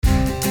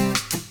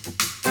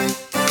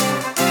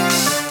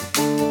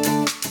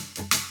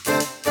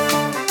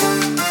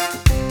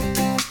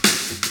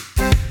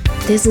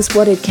this is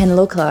what it can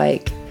look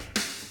like.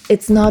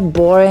 It's not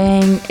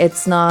boring,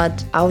 it's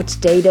not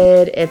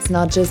outdated, it's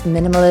not just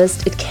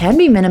minimalist. It can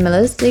be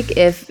minimalistic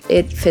if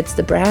it fits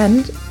the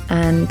brand,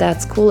 and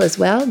that's cool as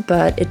well,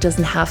 but it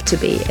doesn't have to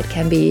be. It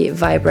can be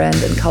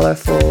vibrant and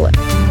colorful.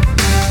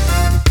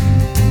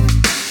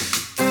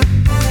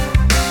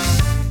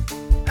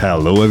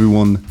 Hello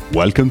everyone,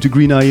 welcome to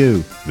Green.io,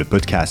 the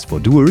podcast for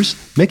doers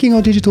making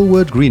our digital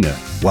world greener,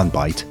 one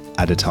bite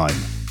at a time.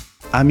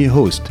 I'm your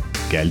host,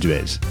 Gaël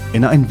Duez,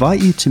 and I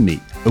invite you to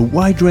meet a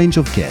wide range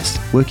of guests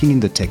working in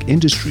the tech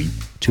industry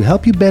to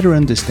help you better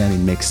understand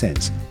and make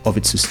sense of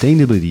its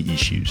sustainability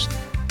issues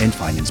and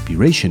find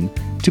inspiration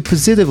to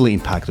positively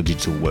impact the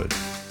digital world.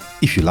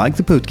 If you like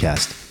the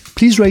podcast,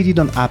 please rate it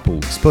on Apple,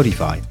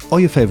 Spotify, or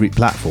your favorite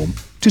platform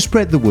to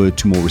spread the word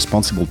to more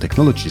responsible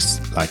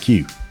technologists like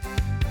you.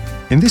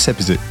 In this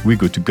episode, we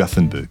go to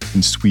Gothenburg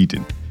in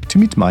Sweden to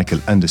meet Michael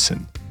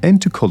Anderson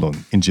and to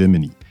Cologne in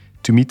Germany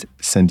to meet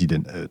Sandy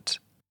Dähnert.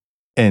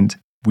 And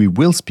we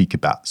will speak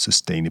about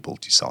sustainable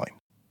design.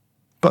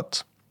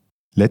 But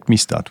let me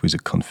start with a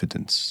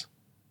confidence.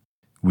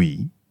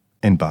 We,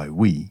 and by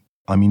we,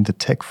 I mean the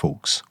tech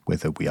folks,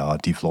 whether we are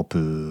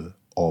developer,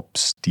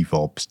 ops,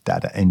 DevOps,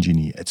 data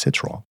engineer,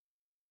 etc.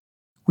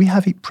 We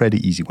have it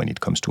pretty easy when it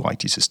comes to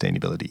IT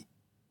sustainability.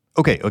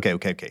 Okay.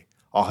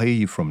 I'll hear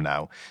you from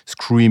now,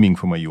 screaming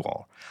from where you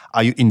are.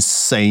 Are you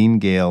insane,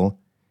 Gail?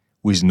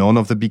 With none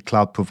of the big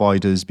cloud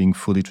providers being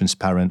fully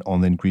transparent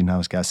on their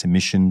greenhouse gas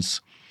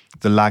emissions,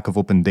 the lack of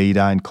open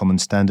data and common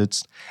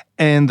standards,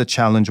 and the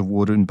challenge of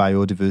water and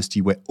biodiversity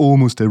where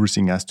almost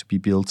everything has to be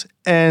built,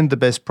 and the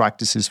best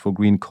practices for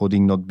green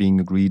coding not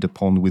being agreed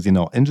upon within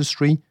our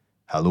industry,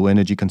 hello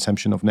energy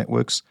consumption of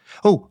networks.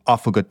 Oh, I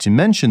forgot to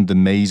mention the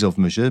maze of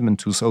measurement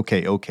tools.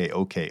 Okay.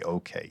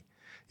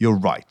 You're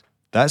right,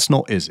 that's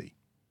not easy.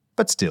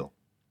 But still,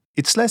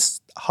 it's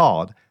less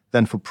hard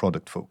than for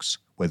product folks,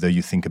 whether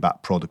you think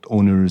about product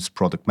owners,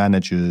 product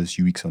managers,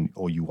 UX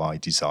or UI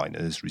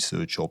designers,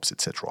 research ops,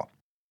 etc.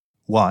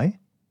 Why?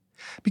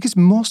 Because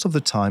most of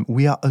the time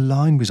we are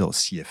aligned with our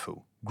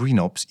CFO. Green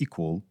ops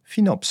equal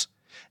FinOps.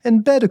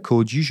 And better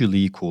code usually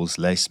equals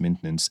less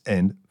maintenance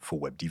and, for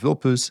web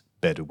developers,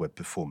 better web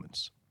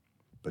performance.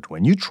 But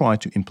when you try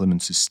to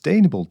implement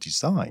sustainable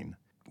design,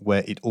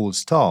 where it all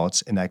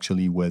starts and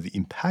actually where the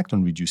impact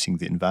on reducing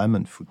the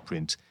environment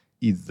footprint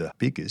is the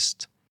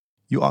biggest,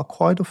 you are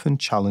quite often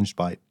challenged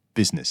by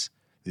business.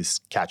 This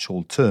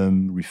catch-all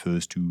term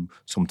refers to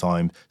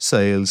sometimes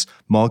sales,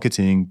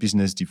 marketing,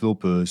 business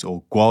developers,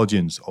 or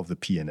guardians of the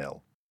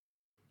P&L.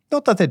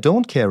 Not that they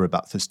don't care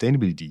about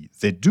sustainability,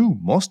 they do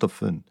most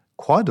often,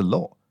 quite a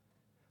lot.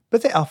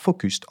 But they are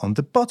focused on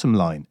the bottom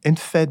line and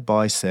fed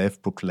by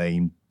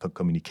self-proclaimed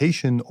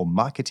communication or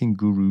marketing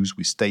gurus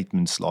with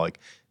statements like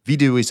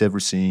video is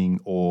everything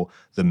or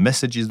the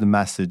message is the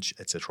message,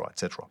 etc.,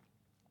 etc.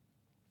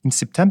 In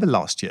September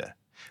last year,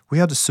 we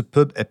had a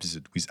superb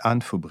episode with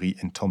Anne Faubry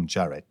and Tom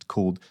Jarrett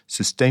called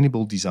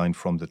Sustainable Design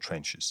from the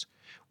Trenches,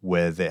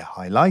 where they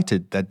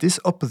highlighted that this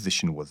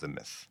opposition was a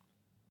myth.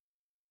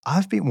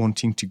 I've been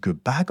wanting to go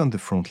back on the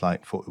front line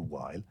for a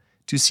while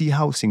to see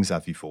how things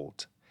have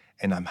evolved,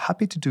 and I'm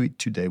happy to do it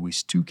today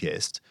with two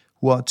guests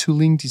who are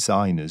tooling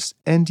designers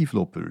and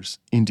developers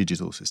in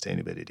digital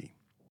sustainability.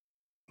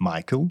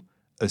 Michael,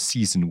 a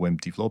seasoned web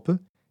developer,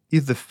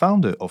 is the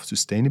founder of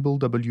Sustainable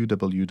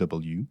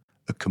WWW,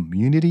 a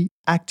community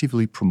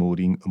actively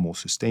promoting a more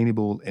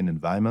sustainable and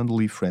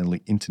environmentally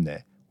friendly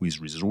internet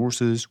with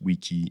resources,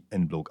 wiki,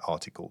 and blog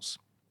articles.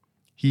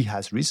 He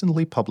has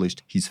recently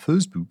published his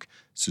first book,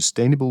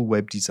 Sustainable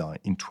Web Design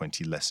in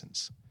 20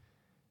 Lessons.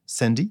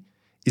 Sandy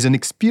is an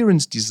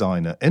experienced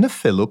designer and a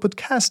fellow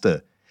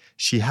podcaster.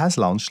 She has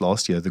launched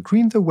last year the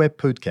Green the Web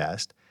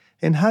podcast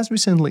and has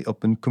recently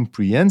opened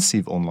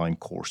comprehensive online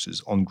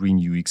courses on green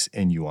UX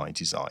and UI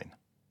design.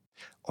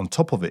 On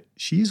top of it,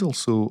 she is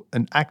also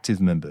an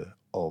active member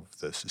of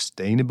the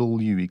Sustainable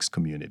UX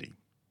community.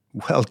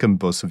 Welcome,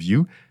 both of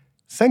you.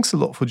 Thanks a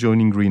lot for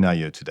joining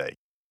Green.io today.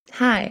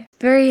 Hi,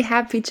 very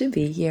happy to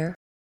be here.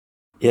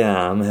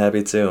 Yeah, I'm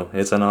happy too.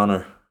 It's an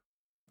honor.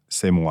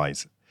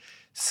 Same-wise.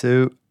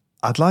 So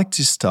I'd like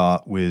to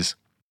start with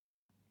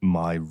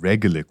my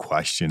regular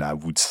question, I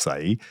would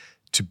say,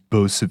 to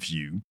both of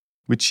you,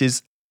 which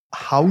is,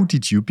 how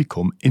did you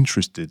become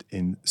interested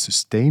in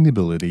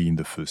sustainability in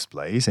the first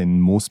place,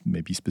 and most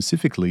maybe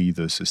specifically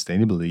the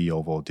sustainability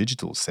of our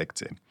digital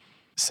sector?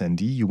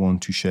 Sandy, you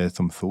want to share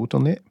some thought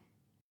on it?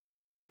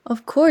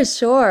 Of course,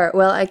 sure.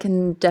 Well, I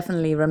can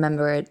definitely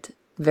remember it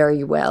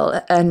very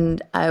well.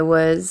 And I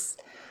was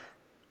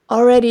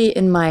already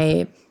in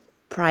my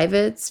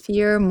private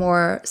sphere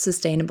more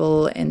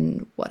sustainable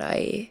in what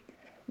I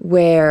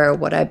wear,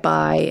 what I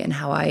buy, and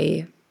how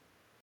I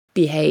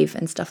behave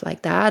and stuff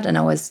like that. And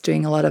I was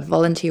doing a lot of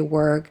volunteer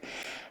work,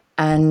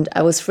 and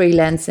I was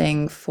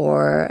freelancing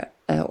for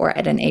or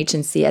at an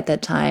agency at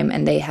that time,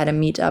 and they had a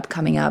meetup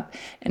coming up,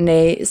 and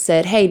they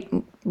said, hey,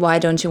 why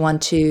don't you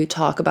want to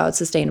talk about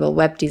sustainable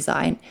web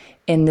design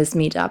in this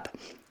meetup?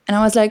 And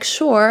I was like,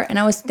 sure. And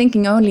I was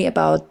thinking only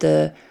about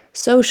the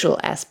social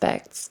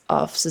aspects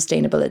of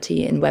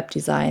sustainability in web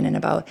design and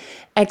about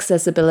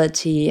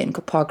accessibility and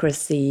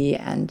hypocrisy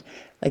and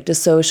like the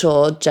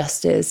social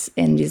justice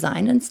in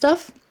design and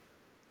stuff.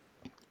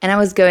 And I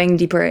was going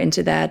deeper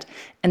into that.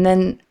 And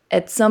then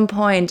at some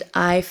point,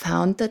 I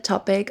found the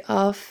topic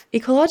of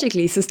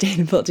ecologically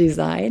sustainable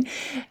design.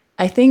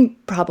 I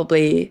think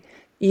probably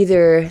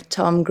either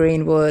Tom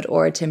Greenwood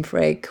or Tim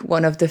Frick,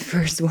 one of the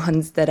first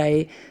ones that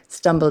I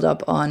stumbled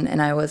up on.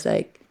 And I was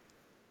like,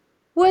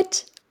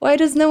 what? Why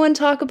does no one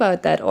talk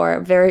about that? Or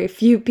very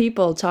few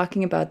people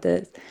talking about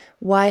this?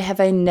 Why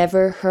have I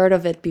never heard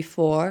of it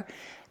before?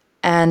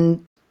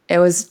 And it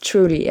was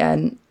truly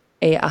a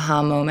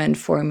aha moment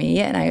for me.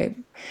 And I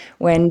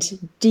went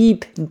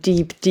deep,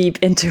 deep, deep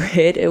into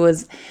it. It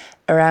was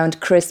around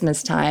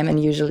Christmas time.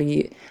 And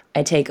usually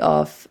I take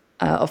off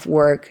of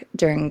work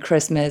during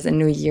Christmas and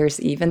New Year's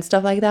Eve and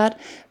stuff like that.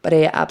 But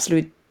I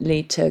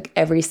absolutely took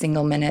every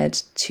single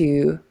minute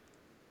to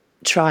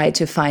try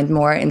to find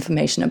more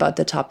information about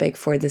the topic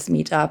for this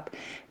meetup,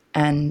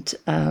 and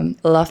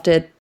loved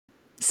it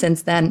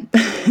since then.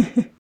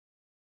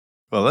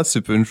 Well, that's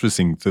super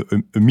interesting. So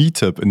a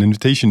meetup, an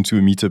invitation to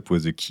a meetup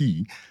was a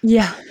key.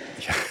 Yeah.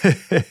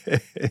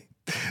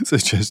 So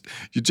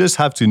you just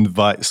have to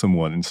invite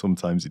someone, and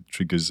sometimes it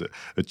triggers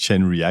a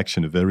chain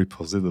reaction, a very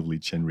positively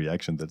chain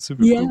reaction. That's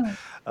super cool.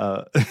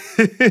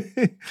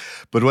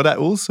 But what I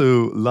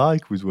also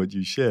like with what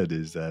you shared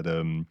is that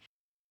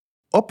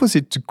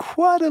opposite to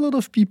quite a lot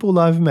of people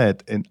I've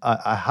met, and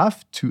I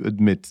have to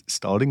admit,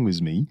 starting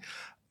with me,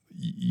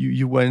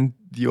 you went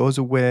the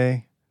other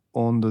way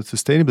on the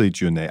sustainability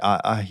journey.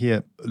 I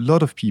hear a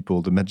lot of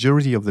people, the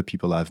majority of the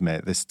people I've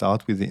met, they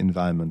start with the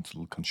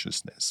environmental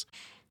consciousness.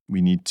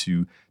 We need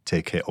to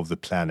take care of the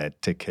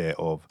planet, take care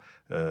of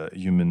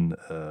human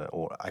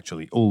or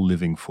actually all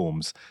living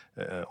forms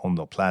on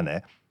the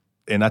planet.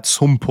 And at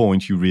some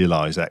point you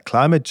realize that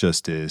climate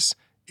justice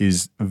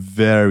is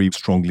very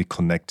strongly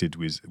connected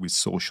with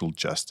social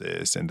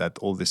justice, and that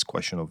all this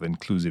question of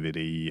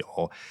inclusivity,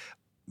 or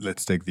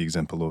let's take the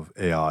example of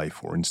AI,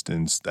 for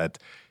instance, that,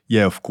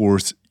 yeah, of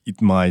course,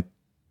 it might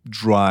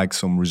drag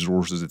some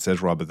resources,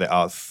 etc., but there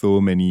are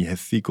so many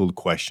ethical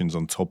questions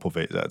on top of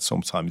it that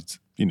sometimes,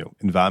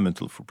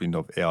 environmental footprint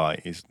of AI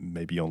is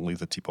maybe only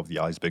the tip of the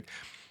iceberg.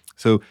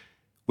 So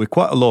we're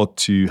quite a lot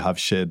to have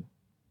shared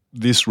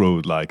this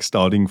road, like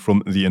starting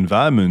from the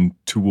environment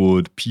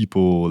toward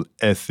people,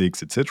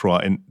 ethics,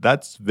 etc. And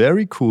that's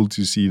very cool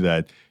to see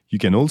that you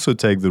can also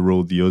take the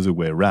road the other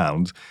way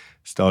around,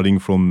 starting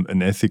from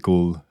an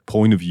ethical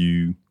point of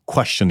view,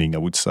 questioning, I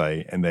would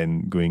say, and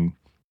then going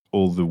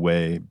all the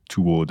way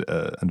toward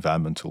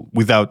environmental,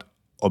 without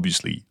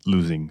obviously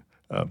losing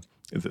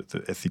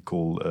the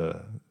ethical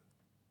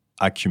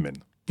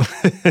acumen.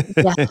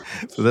 Yeah.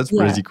 So that's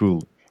pretty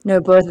cool. No,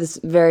 both is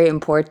very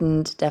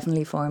important,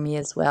 definitely for me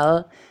as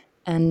well.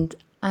 And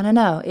I don't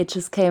know, it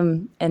just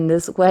came in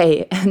this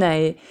way. And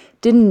I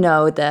didn't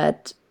know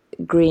that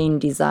green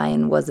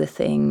design was a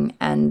thing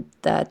and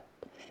that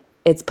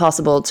it's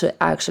possible to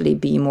actually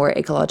be more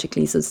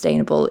ecologically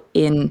sustainable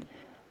in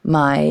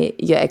my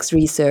UX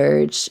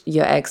research,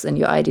 UX and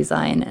UI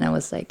design. And I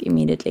was like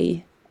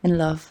immediately in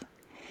love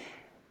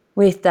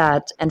with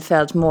that and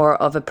felt more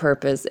of a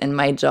purpose in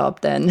my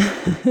job than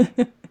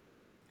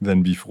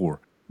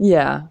before.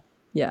 Yeah.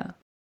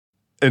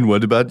 And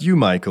what about you,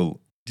 Michael?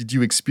 Did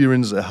you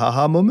experience a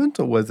haha moment,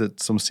 or was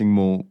it something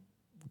more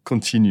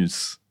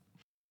continuous?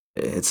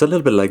 It's a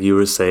little bit like you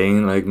were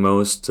saying, like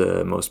most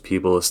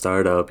people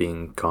start out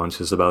being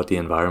conscious about the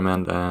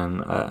environment,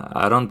 and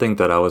I don't think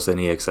that I was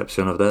any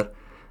exception of that.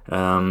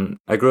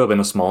 I grew up in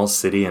a small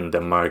city in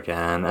Denmark,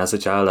 and as a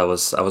child, I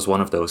was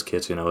one of those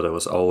kids, that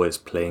was always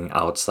playing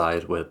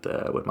outside with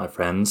my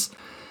friends.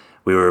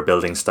 We were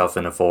building stuff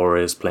in a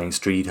forest, playing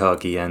street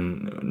hockey,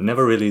 and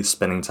never really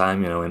spending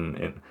time,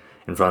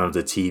 in front of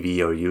the TV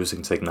or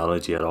using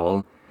technology at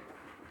all.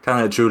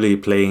 Kind of truly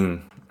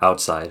playing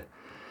outside.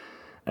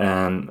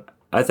 And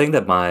I think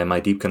that my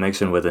deep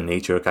connection with the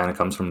nature kind of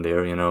comes from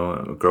there,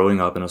 growing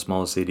up in a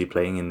small city,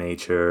 playing in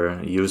nature,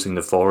 using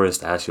the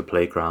forest as your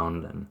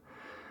playground. And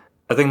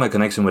I think my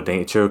connection with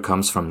nature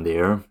comes from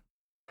there.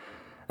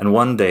 And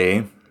one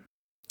day,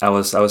 I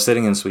was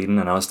sitting in Sweden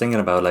and I was thinking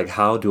about, like,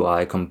 how do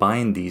I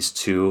combine these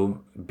two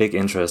big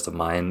interests of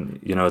mine,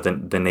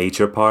 the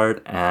nature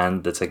part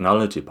and the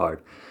technology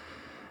part.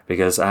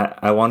 Because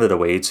I wanted a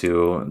way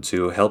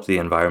to help the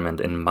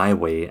environment in my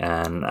way,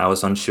 and I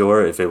was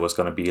unsure if it was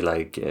going to be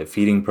like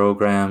feeding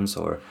programs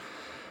or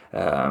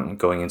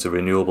going into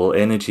renewable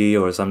energy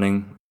or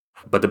something.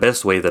 But the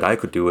best way that I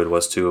could do it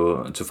was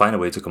to find a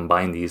way to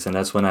combine these, and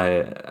that's when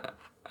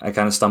I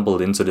kind of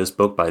stumbled into this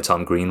book by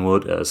Tom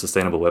Greenwood,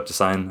 Sustainable Web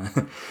Design.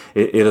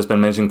 It has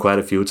been mentioned quite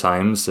a few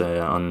times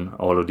on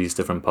all of these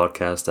different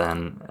podcasts,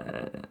 and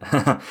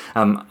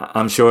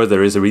I'm sure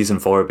there is a reason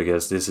for it,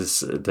 because this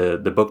is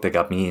the book that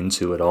got me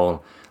into it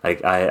all.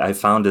 Like I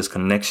found this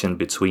connection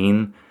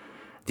between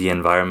the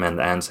environment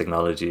and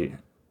technology,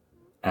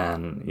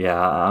 and yeah,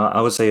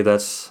 I would say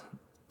that's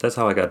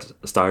how I got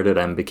started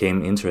and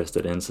became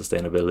interested in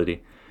sustainability.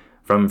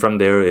 from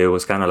there, it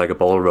was kind of like a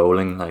ball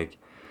rolling. Like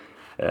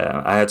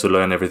I had to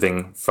learn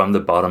everything from the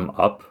bottom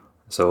up.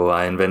 So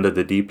I invented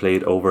the D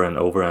plate over and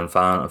over and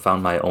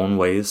found my own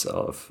ways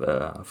of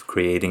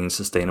creating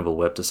sustainable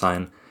web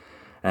design.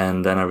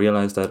 And then I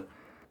realized that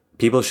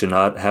people should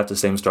not have the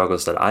same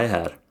struggles that I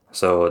had.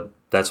 So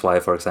that's why,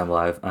 for example,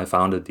 I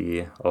founded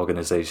the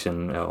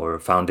organization or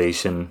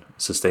foundation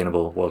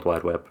Sustainable World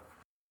Wide Web.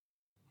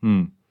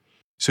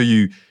 So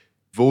you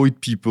avoid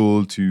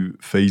people to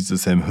face the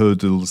same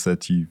hurdles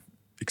that you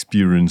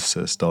experience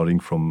starting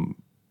from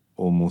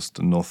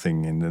almost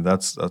nothing, and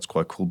that's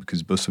quite cool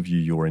because both of you,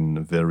 you're in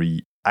a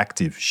very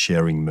active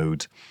sharing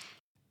mode.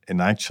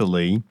 And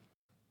actually,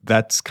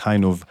 that's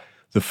kind of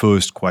the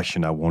first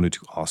question I wanted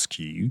to ask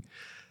you.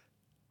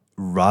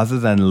 Rather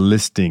than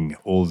listing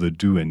all the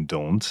do and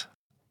don't,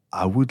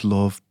 I would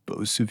love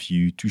both of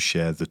you to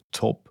share the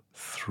top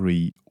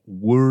 3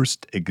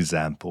 worst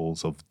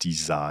examples of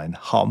design,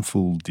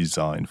 harmful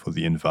design for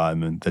the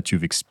environment that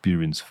you've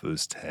experienced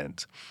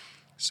firsthand.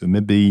 So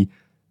maybe,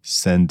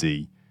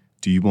 Sandy,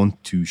 do you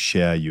want to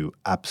share your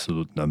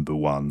absolute number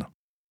 1?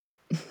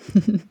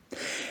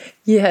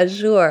 Yeah,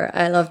 sure.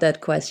 I love that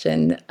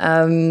question.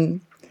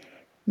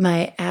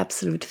 My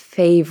absolute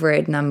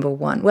favorite number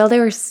 1. Well,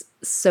 there's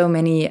so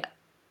many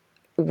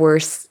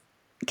worse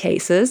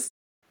cases,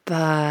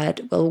 but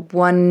well,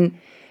 one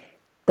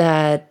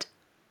that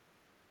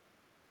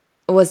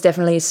was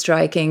definitely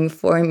striking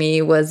for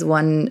me was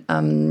one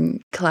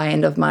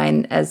client of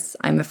mine, as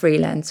I'm a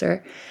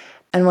freelancer.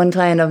 And one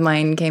client of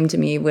mine came to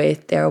me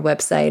with their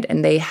website,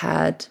 and they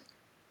had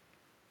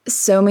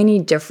so many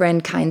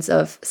different kinds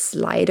of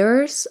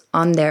sliders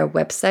on their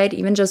website,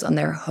 even just on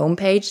their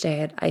homepage. They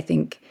had, I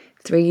think,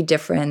 3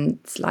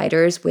 different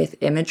sliders with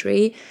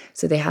imagery.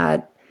 So they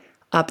had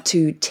up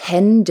to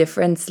 10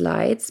 different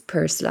slides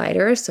per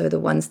slider, so the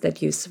ones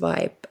that you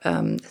swipe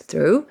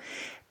through.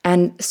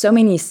 And so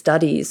many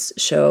studies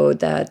show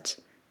that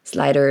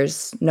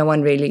sliders, no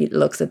one really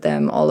looks at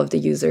them. All of the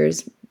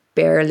users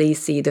barely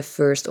see the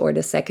first or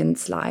the second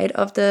slide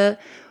of the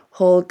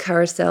whole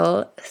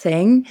carousel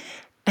thing.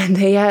 And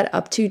they had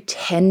up to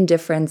 10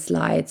 different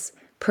slides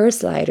per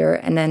slider.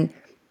 And then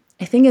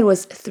I think it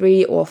was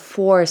 3 or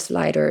 4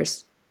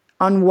 sliders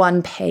on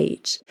one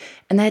page.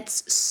 And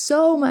that's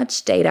so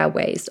much data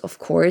waste, of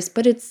course,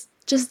 but it's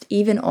just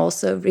even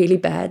also really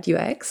bad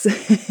UX.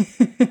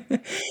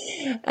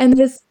 And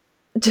this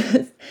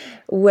just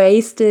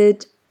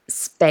wasted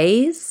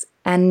space.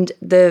 And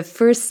the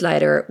first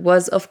slider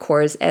was, of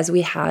course, as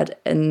we had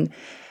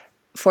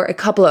for a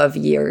couple of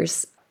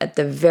years, at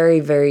the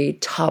very, very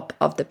top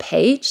of the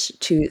page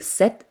to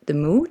set the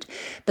mood.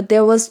 But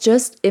there was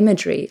just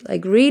imagery,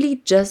 like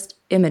really just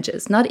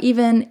images, not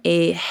even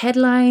a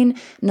headline,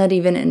 not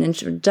even an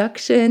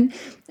introduction.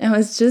 It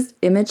was just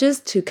images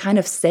to kind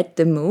of set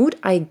the mood.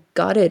 I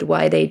got it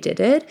why they did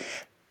it,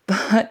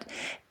 but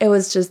it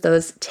was just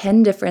those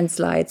 10 different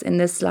slides in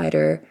this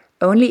slider,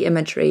 only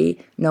imagery.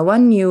 No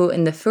one knew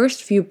in the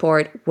first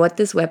viewport what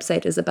this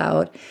website is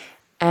about.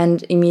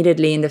 And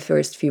immediately in the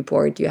first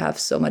viewport, you have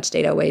so much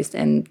data waste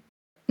and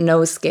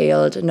no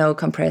scaled, no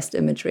compressed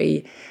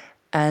imagery.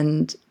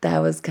 And that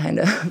was kind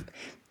of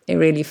a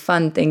really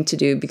fun thing to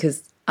do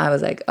because I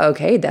was like,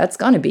 okay, that's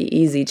going to be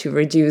easy to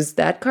reduce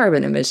that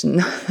carbon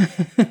emission.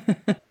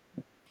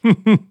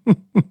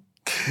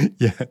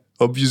 Yeah,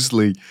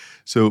 obviously.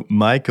 So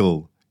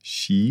Michael,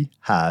 she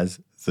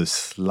has the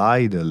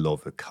slider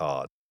lover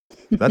card.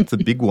 That's a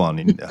big one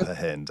in her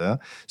hand. Huh?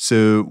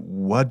 So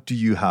what do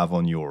you have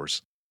on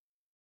yours?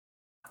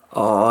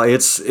 Oh,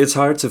 it's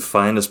hard to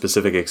find a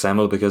specific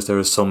example because there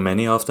are so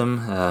many of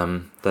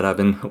them that I've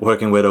been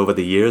working with over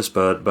the years.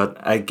 But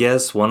I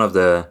guess one of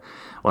the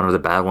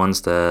bad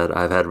ones that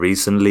I've had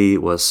recently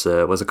was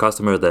a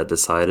customer that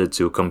decided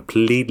to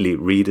completely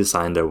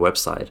redesign their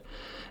website.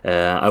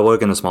 I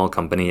work in a small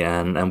company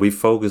and we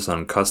focus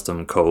on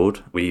custom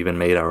code. We even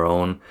made our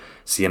own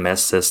CMS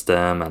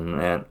system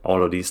and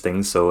all of these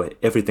things. So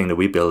everything that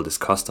we build is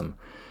custom.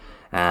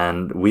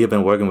 And we have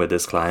been working with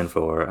this client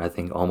for, I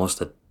think,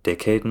 almost a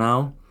decade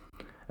now,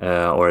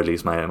 or at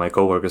least my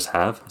coworkers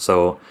have.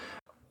 So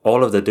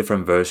all of the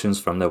different versions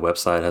from their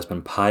website has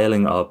been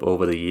piling up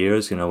over the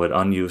years, with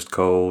unused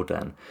code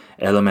and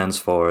elements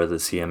for the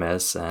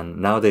CMS. And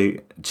now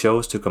they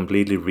chose to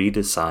completely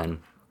redesign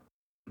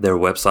their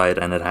website,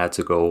 and it had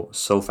to go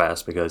so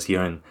fast because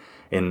here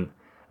in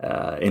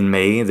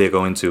May they're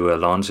going to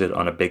launch it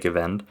on a big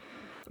event.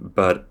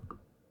 But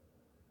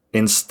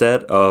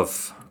instead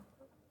of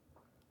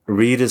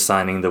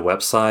redesigning the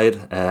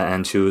website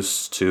and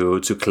choose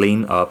to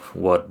clean up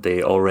what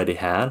they already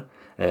had.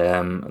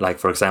 Like,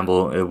 for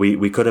example,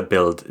 we could have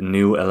built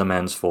new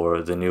elements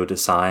for the new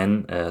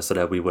design so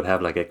that we would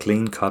have like a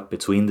clean cut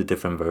between the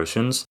different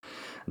versions.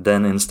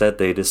 Then instead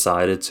they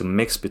decided to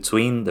mix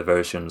between the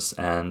versions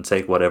and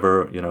take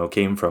whatever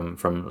came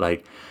from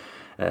like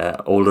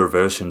older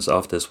versions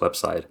of this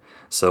website.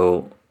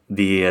 So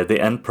the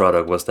end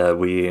product was that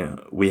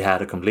we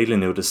had a completely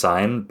new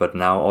design, but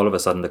now all of a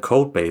sudden the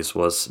code base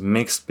was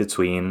mixed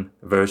between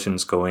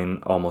versions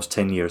going almost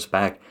 10 years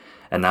back,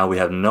 and now we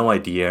have no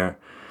idea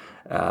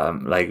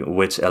like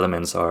which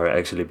elements are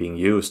actually being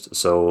used.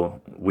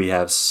 So we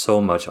have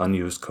so much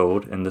unused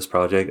code in this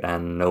project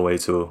and no way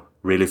to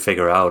really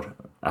figure out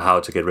how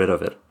to get rid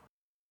of it.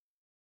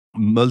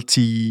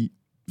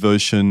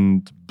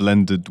 Multi-versioned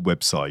blended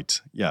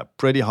website. Yeah,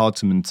 pretty hard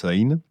to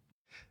maintain.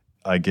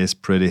 I guess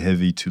pretty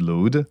heavy to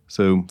load.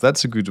 So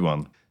that's a good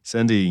one.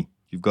 Sandy,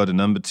 you've got a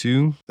number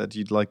 2 that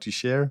you'd like to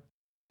share?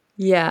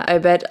 Yeah, I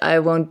bet I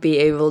won't be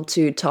able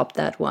to top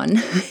that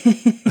one.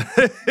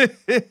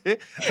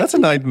 That's a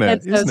nightmare, That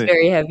isn't sounds it?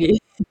 very heavy.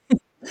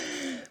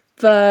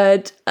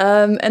 But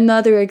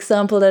another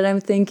example that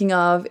I'm thinking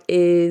of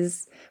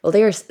is, well,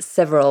 there's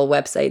several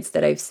websites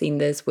that I've seen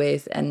this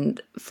with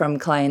and from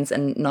clients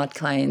and not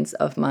clients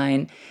of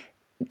mine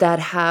that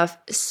have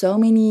so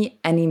many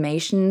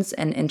animations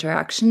and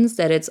interactions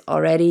that it's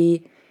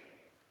already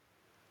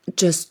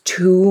just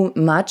too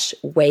much,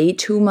 way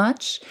too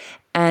much.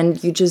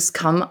 And you just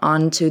come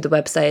onto the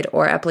website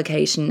or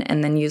application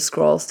and then you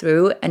scroll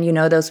through, and you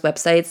know those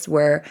websites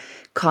where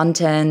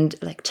content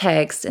like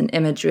text and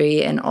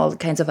imagery and all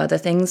kinds of other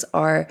things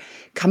are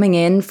coming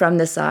in from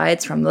the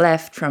sides, from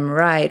left, from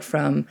right,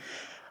 from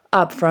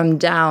up, from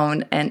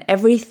down, and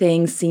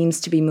everything seems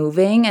to be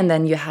moving. And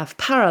then you have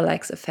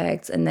parallax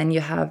effects, and then you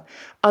have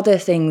other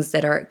things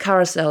that are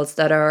carousels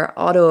that are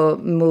auto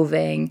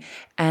moving,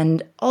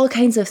 and all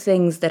kinds of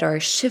things that are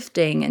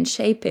shifting and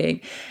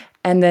shaping.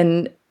 And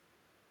then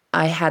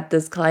I had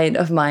this client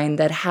of mine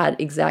that had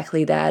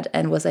exactly that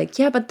and was like,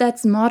 yeah, but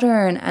that's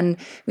modern. And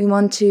we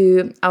want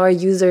our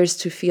users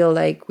to feel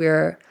like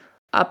we're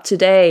up to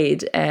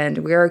date and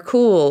we're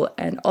cool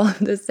and all of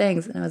those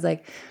things. And I was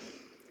like,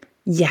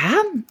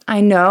 yeah, I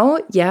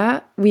know. Yeah,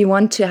 we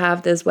want to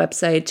have this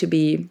website to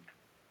be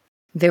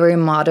very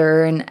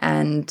modern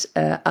and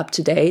up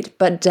to date,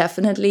 but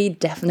definitely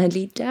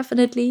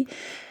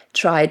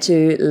try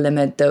to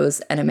limit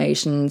those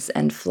animations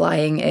and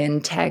flying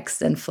in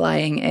text and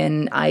flying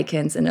in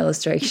icons and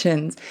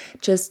illustrations.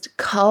 Just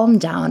calm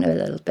down a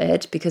little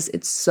bit, because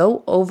it's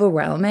so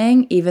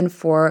overwhelming, even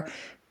for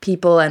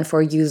people and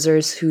for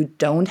users who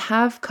don't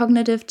have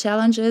cognitive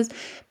challenges,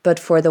 but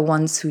for the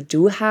ones who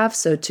do have,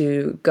 so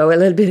to go a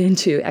little bit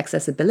into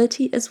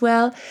accessibility as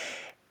well,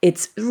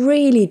 it's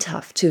really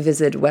tough to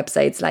visit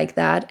websites like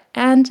that.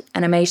 And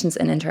animations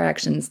and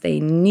interactions, they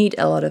need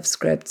a lot of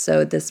script.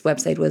 So this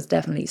website was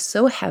definitely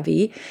so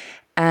heavy.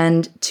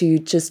 And to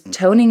just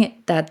toning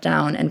that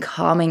down and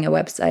calming a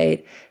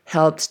website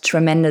helped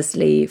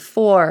tremendously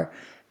for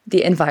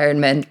the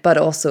environment, but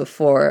also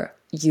for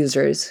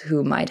users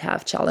who might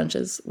have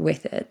challenges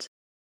with it.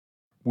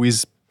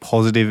 With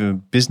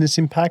positive business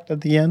impact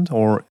at the end?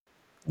 Or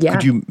Yeah.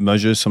 could you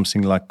measure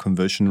something like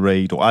conversion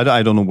rate? Or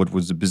I don't know what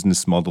was the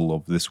business model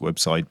of this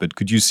website, but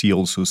could you see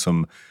also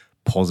some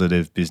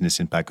positive business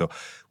impact? Or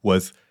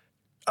was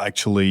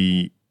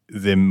actually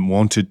they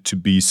wanted to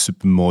be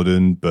super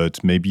modern,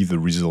 but maybe the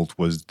result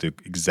was the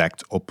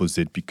exact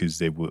opposite, because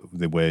they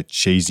were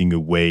chasing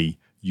away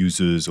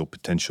users or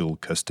potential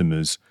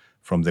customers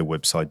from their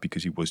website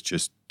because it was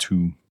just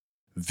too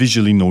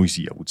visually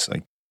noisy, I would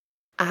say.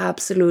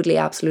 Absolutely,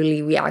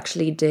 absolutely. We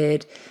actually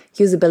did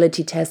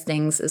usability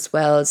testings as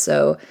well.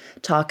 So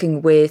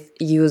talking with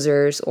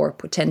users or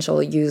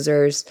potential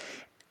users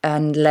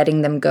and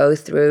letting them go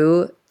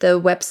through the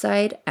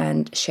website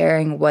and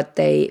sharing what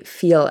they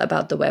feel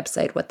about the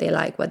website, what they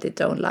like, what they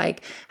don't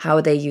like,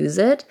 how they use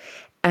it.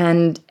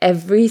 And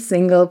every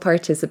single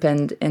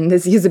participant in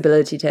this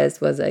usability test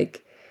was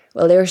like,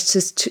 well, there's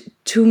just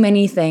too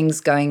many things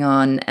going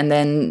on. And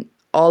then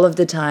all of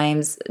the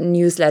times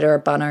newsletter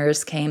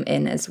banners came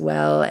in as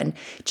well, and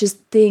just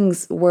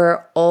things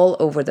were all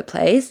over the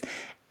place.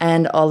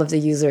 And all of the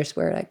users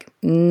were like,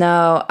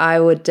 no,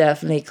 I would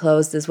definitely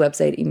close this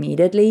website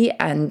immediately.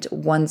 And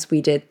once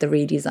we did the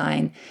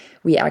redesign,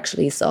 we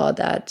actually saw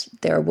that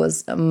there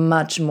was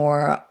much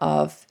more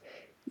of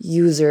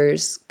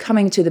users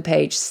coming to the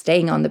page,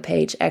 staying on the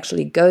page,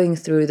 actually going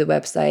through the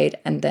website,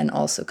 and then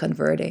also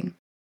converting.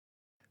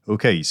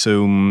 Okay,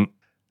 so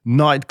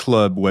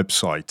nightclub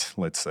website,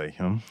 let's say.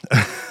 Huh?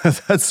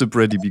 That's a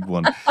pretty big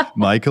one.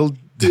 Michael?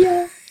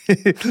 Yeah.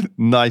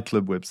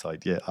 Nightclub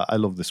website. Yeah, I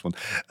love this one.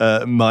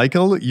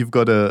 Michael, you've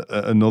got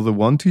another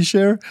one to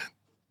share?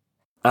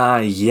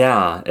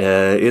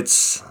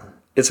 It's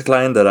a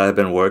client that I've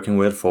been working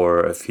with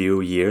for a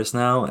few years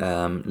now.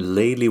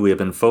 Lately, we have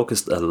been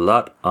focused a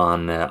lot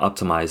on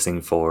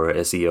optimizing for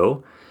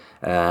SEO.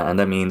 And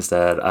that means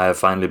that I have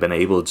finally been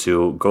able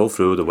to go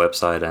through the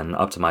website and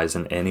optimize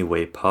in any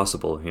way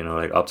possible. You know,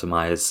 like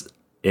optimize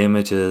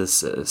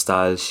images,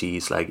 style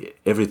sheets, like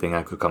everything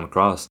I could come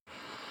across.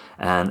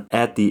 And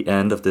at the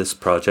end of this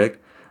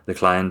project, the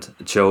client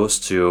chose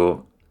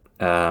to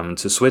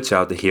switch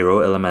out the hero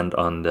element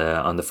on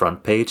the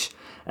front page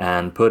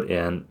and put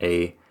in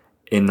a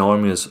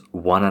enormous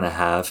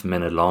 1.5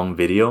 minute long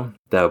video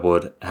that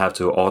would have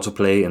to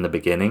autoplay in the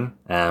beginning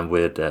and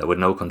with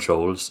no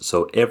controls.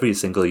 So every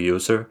single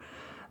user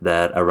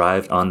that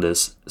arrived on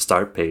this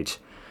start page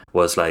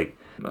was like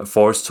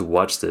forced to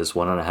watch this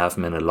 1.5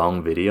 minute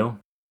long video.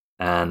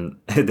 And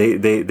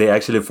they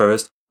actually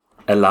first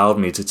allowed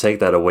me to take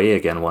that away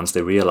again once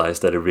they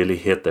realized that it really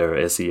hit their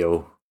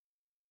SEO.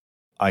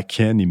 I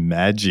can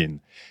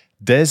imagine.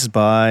 Des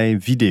by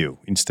video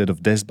instead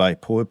of Des by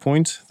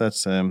PowerPoint.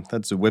 That's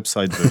the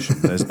website version.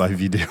 Des by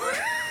video.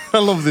 I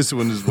love this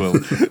one as well.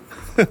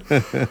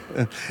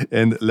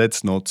 And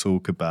let's not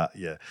talk about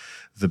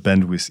the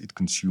bandwidth it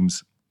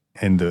consumes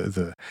and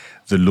the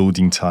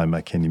loading time,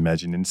 I can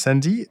imagine. And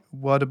Sandy,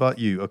 what about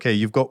you? Okay,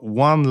 you've got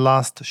one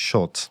last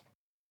shot.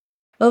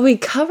 Well, we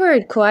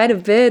covered quite a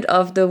bit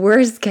of the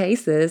worst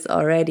cases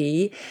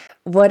already.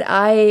 What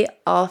I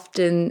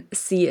often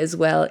see as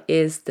well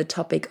is the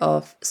topic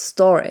of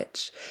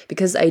storage,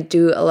 because I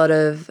do a lot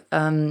of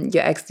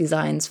UX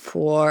designs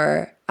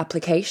for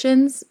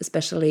applications,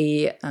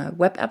 especially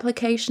web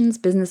applications,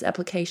 business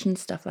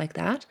applications, stuff like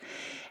that.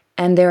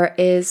 And there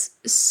is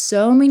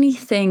so many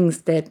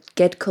things that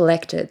get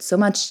collected, so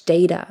much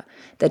data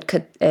that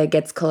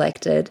gets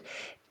collected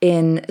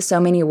in so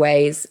many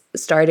ways,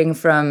 starting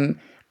from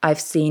I've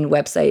seen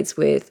websites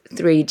with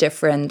 3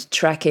 different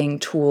tracking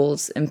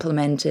tools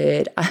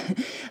implemented.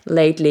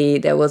 Lately,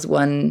 there was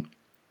one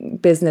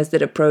business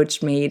that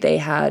approached me. They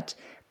had,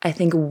 I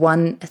think,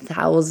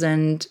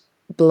 1,000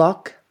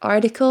 blog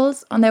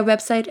articles on their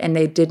website, and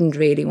they didn't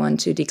really want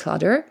to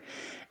declutter.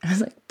 And I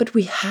was like, but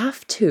we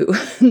have to.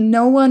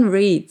 No one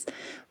reads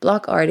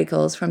blog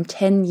articles from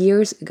 10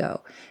 years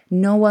ago.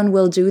 No one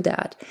will do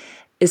that.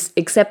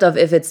 Except of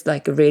if it's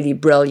like a really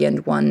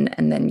brilliant one,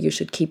 and then you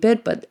should keep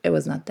it, but it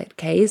was not that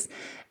case.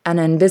 And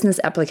in business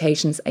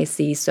applications, I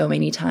see so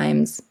many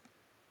times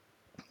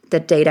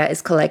that data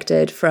is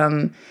collected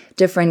from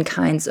different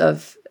kinds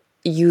of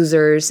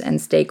users and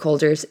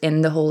stakeholders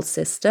in the whole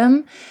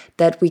system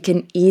that we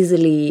can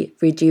easily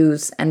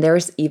reduce. And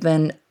there's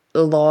even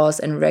laws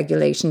and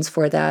regulations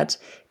for that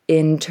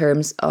in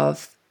terms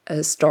of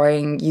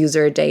storing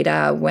user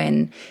data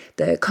when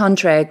the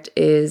contract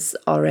is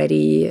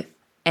already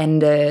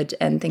ended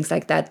and things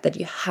like that, that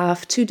you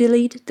have to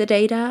delete the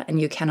data and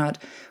you cannot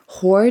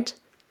hoard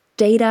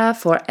data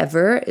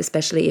forever,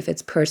 especially if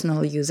it's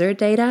personal user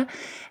data.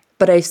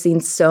 But I've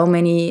seen so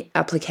many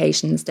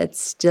applications that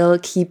still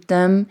keep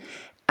them.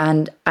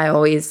 And I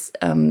always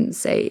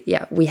say,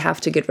 yeah, we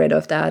have to get rid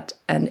of that.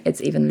 And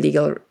it's even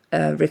legal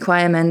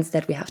requirements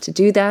that we have to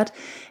do that.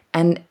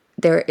 And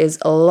there is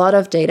a lot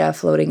of data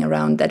floating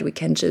around that we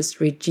can just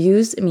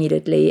reduce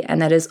immediately,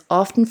 and that is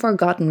often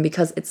forgotten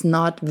because it's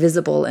not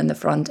visible in the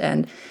front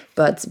end,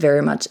 but it's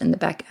very much in the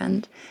back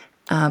end.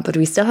 But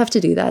we still have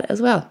to do that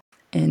as well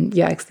in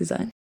UX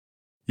design.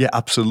 Yeah,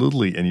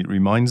 absolutely. And it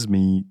reminds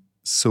me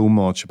so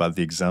much about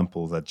the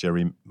example that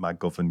Jerry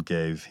McGovern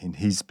gave in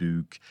his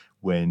book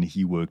when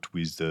he worked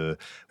with the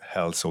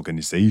health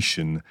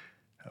organization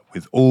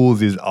with all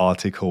these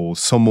articles,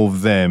 some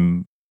of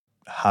them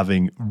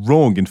having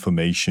wrong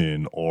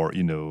information or,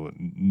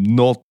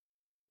 not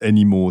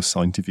any more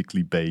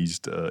scientifically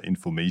based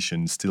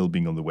information still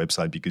being on the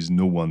website because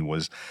no one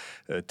was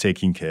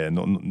taking care.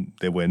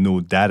 There were no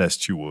data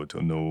steward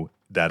or no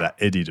data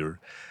editor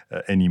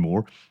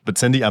anymore. But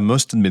Sandy, I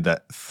must admit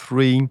that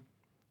 3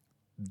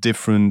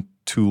 different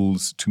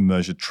tools to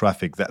measure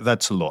traffic,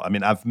 that's a lot. I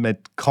mean, I've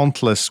met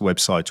countless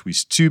websites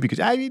with 2 because,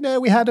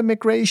 we had a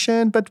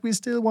migration, but we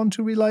still want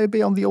to rely a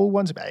bit on the old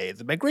ones. But,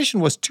 the migration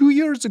was 2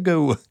 years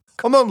ago.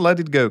 Come on, let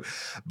it go.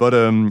 But,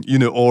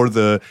 or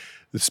the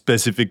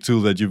specific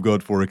tool that you've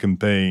got for a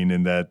campaign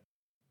and that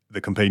the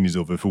campaign is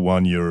over for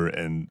 1 year.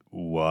 And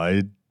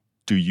why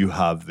do you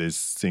have this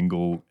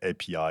single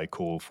API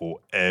call for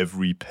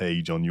every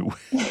page on your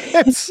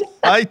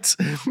website?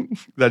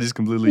 That is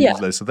completely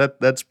useless. So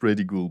that's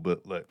pretty cool.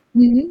 But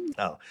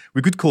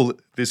we could call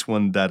this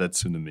one Data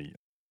Tsunami.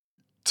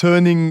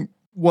 Turning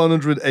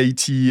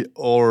 180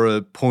 or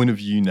a point of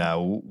view now,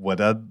 what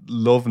I'd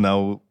love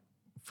now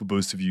for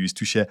both of you is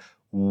to share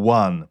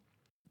one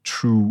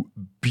true,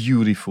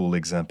 beautiful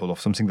example of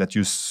something that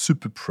you're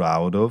super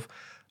proud of,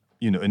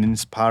 an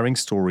inspiring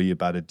story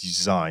about a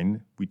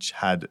design which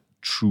had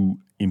true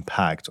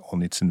impact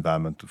on its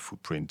environmental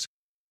footprint.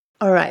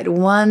 All right.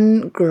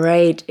 One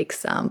great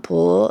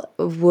example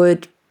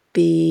would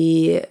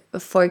be,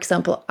 for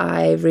example,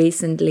 I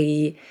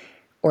recently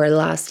or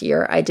last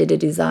year, I did a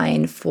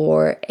design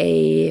for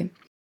a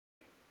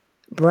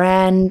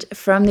brand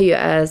from the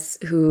US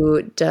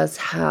who does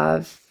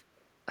have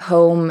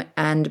home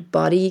and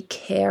body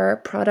care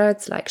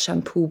products like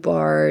shampoo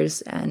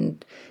bars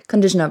and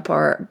conditioner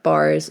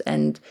bars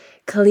and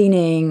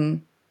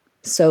cleaning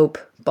soap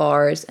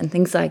bars and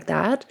things like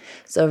that.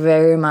 So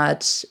very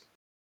much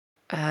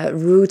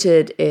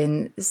rooted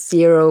in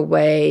zero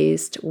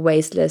waste,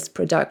 wasteless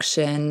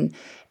production,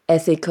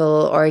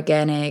 ethical,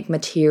 organic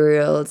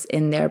materials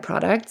in their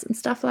products and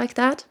stuff like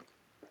that.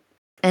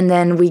 And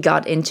then we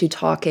got into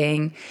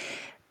talking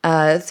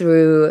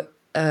through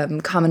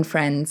common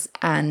friends,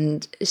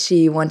 and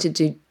she wanted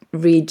to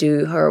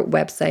redo her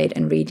website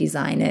and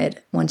redesign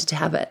it, wanted to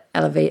have an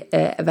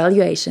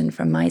evaluation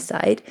from my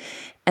side.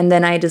 And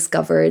then I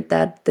discovered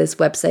that this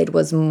website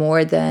was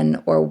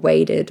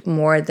weighted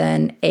more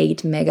than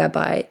 8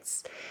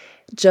 megabytes,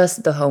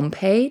 just the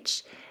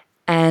homepage.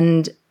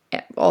 And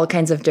all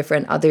kinds of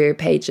different other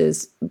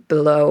pages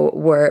below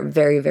were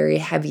very, very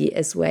heavy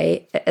as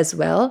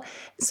well.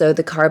 So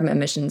the carbon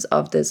emissions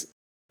of this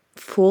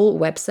full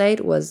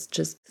website was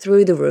just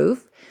through the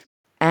roof.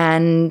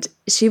 And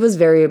she was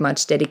very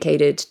much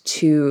dedicated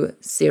to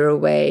zero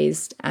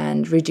waste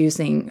and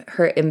reducing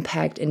her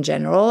impact in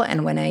general.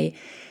 And when I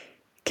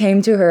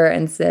came to her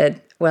and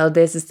said, well,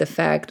 this is the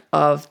fact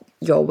of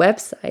your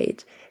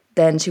website,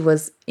 then she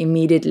was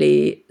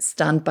immediately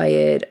stunned by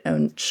it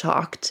and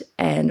shocked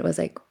and was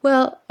like,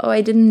 well, oh,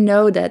 I didn't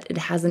know that it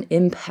has an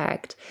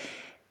impact.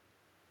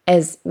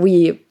 As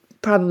we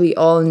probably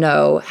all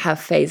know, have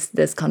faced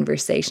this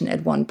conversation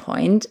at one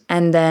point.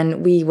 And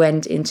then we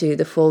went into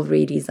the full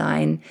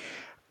redesign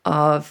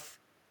of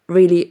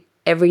really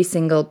every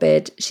single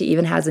bit. She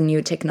even has a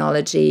new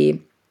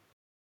technology,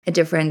 a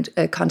different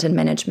content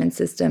management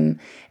system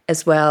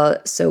as well.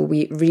 So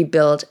we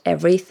rebuilt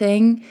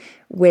everything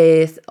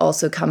with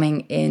also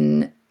coming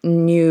in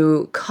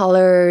new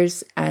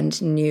colors and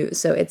new,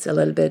 so it's a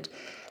little bit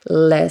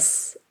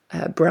less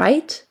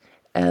bright,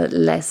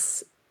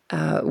 less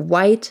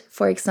white,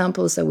 for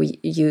example. So we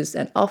use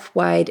an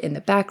off-white in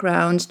the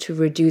background to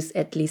reduce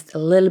at least a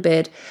little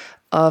bit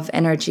of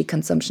energy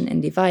consumption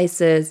in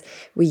devices.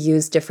 We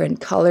use different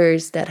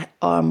colors that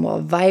are more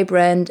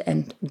vibrant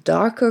and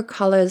darker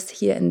colors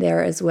here and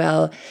there as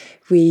well.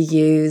 We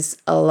use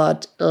a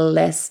lot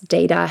less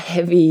data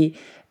heavy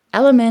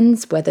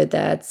elements, whether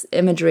that's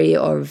imagery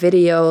or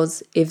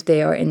videos. If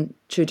they are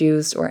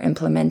introduced or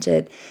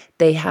implemented,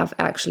 they have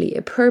actually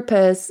a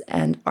purpose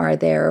and are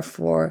there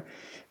for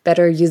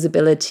better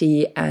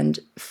usability and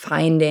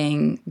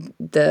finding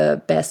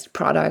the best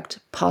product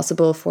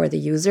possible for the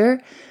user,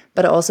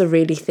 but also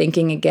really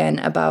thinking again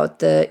about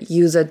the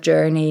user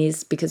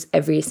journeys, because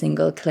every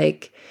single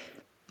click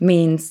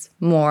means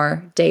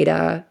more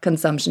data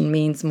consumption,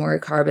 means more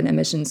carbon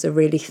emissions. So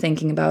really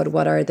thinking about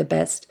what are the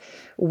best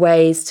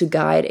ways to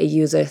guide a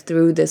user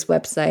through this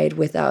website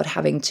without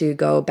having to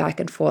go back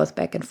and forth,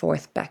 back and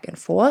forth, back and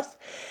forth.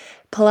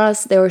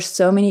 Plus, there are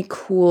so many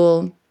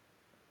cool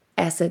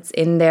assets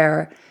in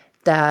there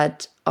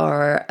that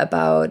are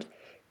about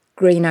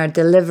greener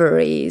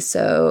delivery,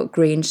 so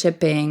green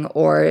shipping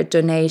or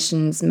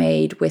donations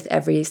made with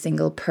every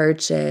single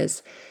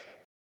purchase,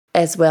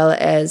 as well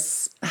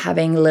as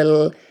having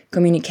little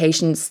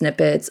communication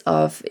snippets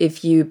of,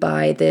 if you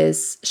buy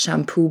this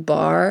shampoo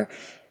bar,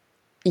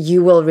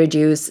 you will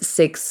reduce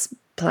 6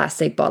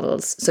 plastic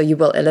bottles. So you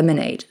will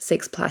eliminate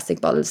 6 plastic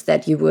bottles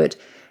that you would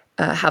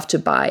have to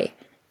buy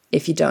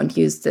if you don't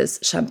use this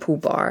shampoo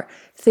bar.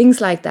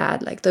 Things like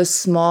that, like those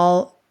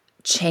small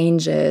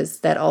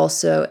changes that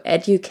also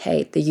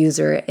educate the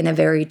user in a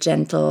very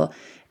gentle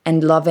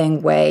and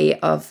loving way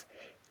of,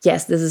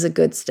 yes, this is a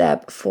good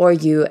step for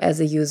you as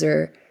a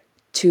user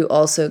to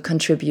also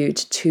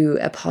contribute to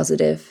a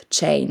positive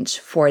change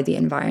for the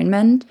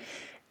environment.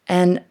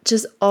 And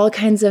just all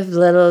kinds of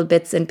little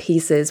bits and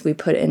pieces we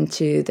put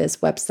into this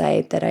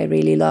website that I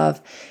really love,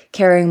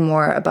 caring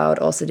more about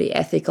also the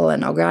ethical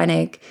and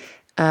organic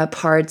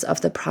parts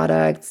of the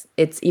products.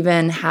 It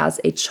even has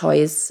a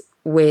choice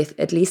with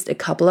at least a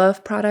couple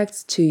of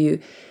products to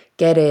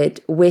get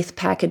it with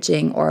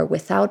packaging or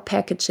without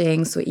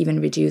packaging, so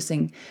even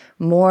reducing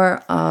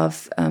more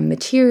of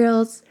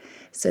materials.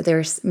 So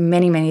there's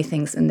many, many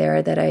things in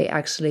there that I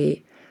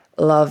actually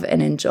love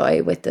and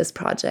enjoy with this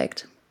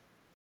project.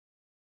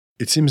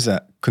 It seems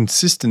that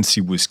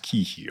consistency was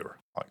key here.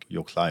 Like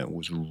your client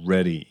was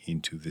ready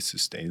into this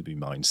sustainability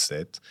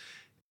mindset.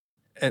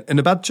 And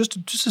about just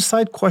a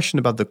side question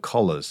about the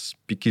colors,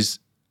 because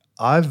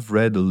I've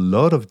read a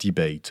lot of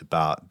debate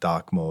about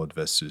dark mode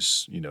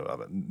versus,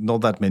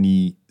 not that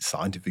many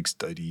scientific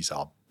studies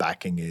are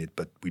backing it,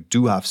 but we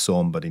do have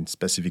some, but in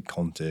specific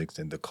context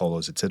and the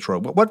colors, etc.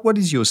 What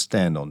is your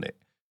stand on it?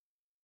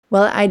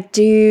 Well, I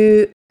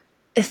do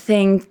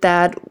think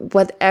that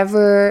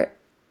whatever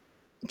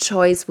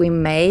choice we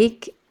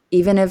make,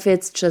 even if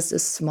it's just a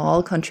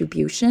small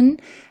contribution,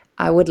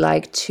 I would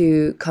like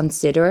to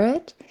consider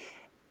it.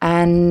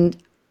 And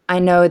I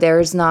know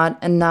there's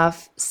not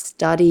enough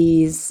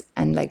studies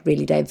and like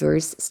really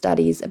diverse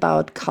studies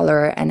about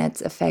color and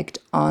its effect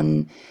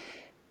on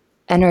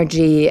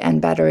energy and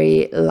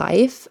battery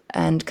life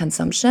and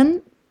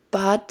consumption.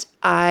 But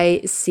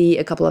I see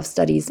a couple of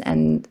studies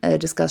and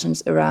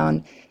discussions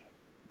around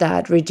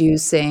that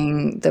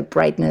reducing the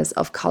brightness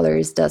of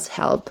colors does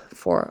help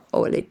for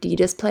OLED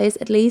displays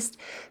at least.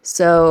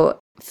 So,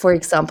 for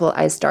example,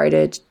 I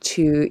started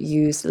to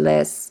use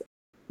less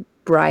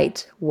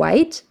bright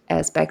white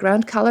as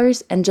background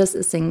colors and just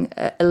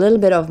a little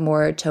bit of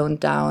more toned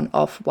down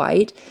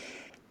off-white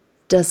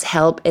does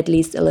help at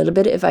least a little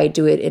bit if I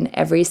do it in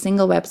every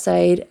single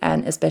website,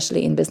 and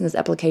especially in business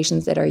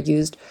applications that are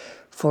used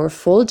for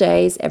full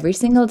days, every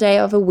single day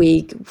of a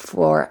week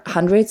for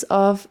hundreds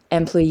of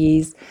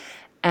employees.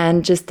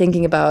 And just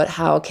thinking about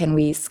how can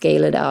we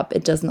scale it up.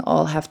 It doesn't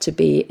all have to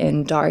be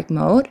in dark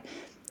mode,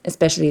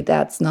 especially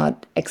that's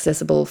not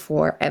accessible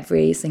for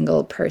every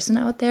single person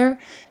out there.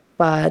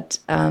 But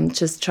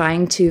just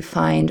trying to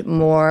find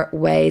more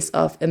ways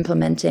of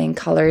implementing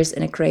colors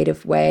in a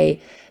creative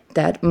way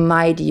that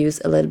might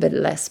use a little bit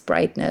less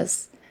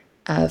brightness,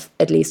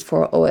 at least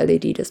for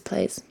OLED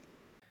displays.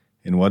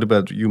 And what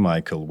about you,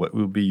 Michael? What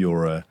will be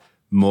your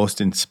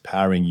most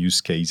inspiring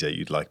use case that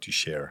you'd like to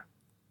share?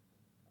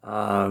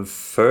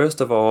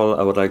 First of all,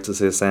 I would like to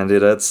say, Sandy,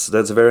 that's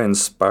a very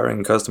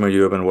inspiring customer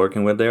you have been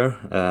working with there.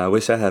 I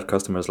wish I had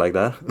customers like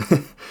that.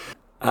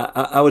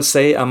 I would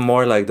say I'm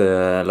more like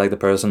the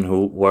person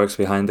who works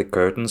behind the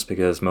curtains,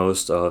 because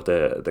most of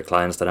the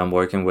clients that I'm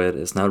working with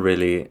is not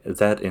really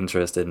that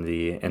interested in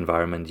the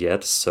environment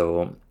yet.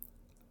 So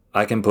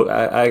I can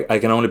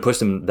only push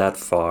them that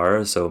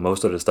far. So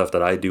most of the stuff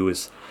that I do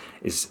is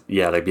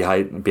like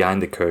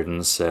behind the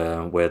curtains,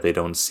 where they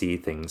don't see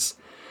things.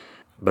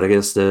 But I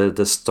guess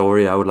the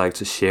story I would like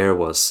to share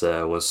was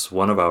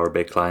one of our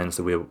big clients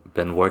that we've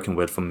been working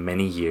with for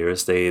many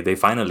years. They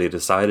finally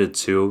decided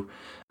to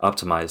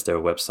optimize their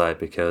website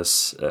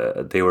because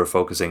they were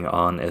focusing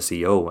on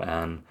SEO,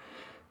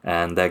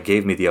 and that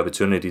gave me the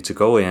opportunity to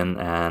go in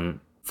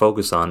and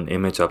focus on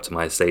image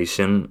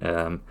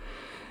optimization.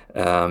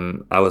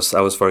 I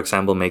was, for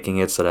example, making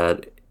it so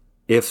that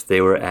if they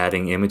were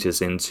adding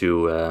images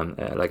into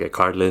like a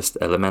card list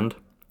element,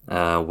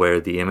 where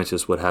the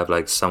images would have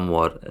like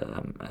somewhat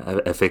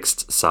a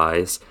fixed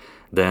size,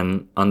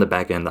 then on the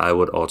back end I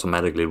would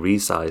automatically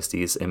resize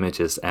these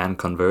images and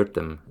convert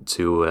them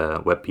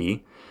to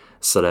WebP,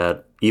 so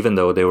that even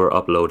though they were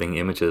uploading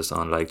images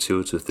on like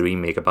 2 to 3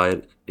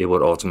 megabyte, it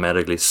would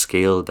automatically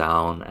scale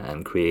down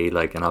and create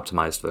like an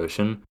optimized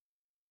version.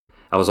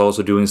 I was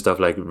also doing stuff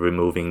like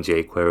removing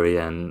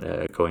jQuery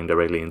and going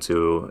directly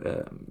into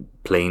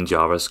plain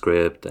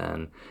JavaScript,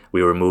 and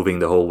we were moving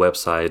the whole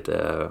website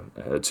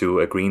to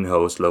a green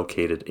host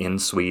located in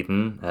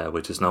Sweden,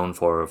 which is known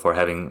for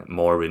having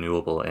more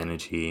renewable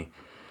energy.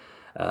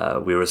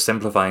 We were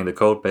simplifying the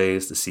code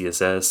base, the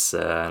CSS,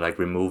 like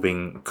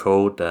removing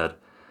code that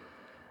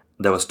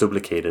was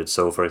duplicated.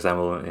 So, for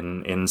example,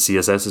 in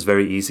CSS, it's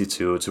very easy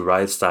to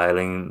write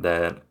styling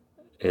that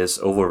is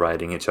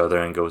overriding each other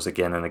and goes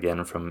again and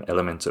again from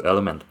element to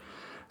element.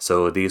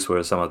 So these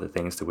were some of the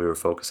things that we were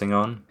focusing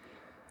on.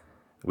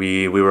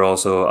 We were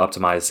also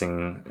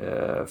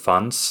optimizing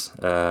fonts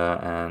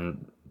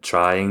and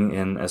trying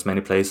in as many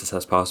places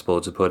as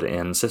possible to put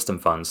in system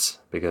fonts,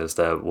 because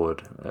that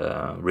would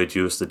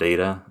reduce the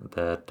data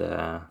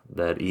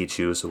that each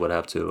user would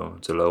have to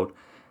load.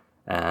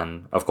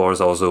 And of course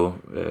also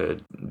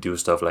do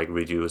stuff like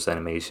reduce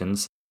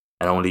animations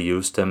and only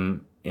use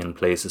them in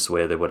places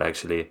where they would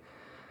actually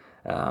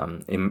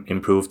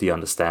improve the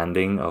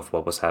understanding of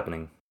what was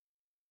happening.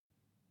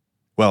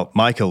 Well,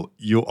 Michael,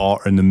 you are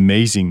an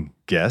amazing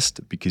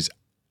guest, because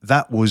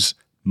that was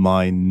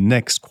my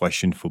next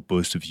question for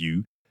both of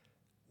you.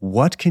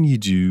 What can you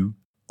do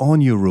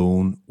on your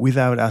own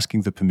without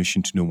asking the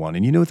permission to no one?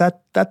 And you know,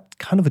 that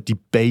kind of a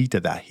debate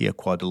that I hear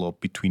quite a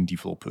lot between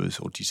developers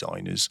or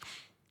designers.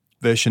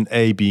 Version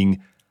A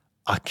being,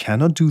 I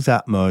cannot do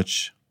that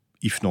much,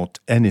 if not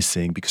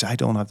anything, because I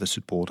don't have the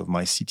support of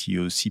my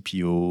CTO,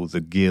 CPO,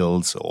 the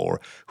guilds, or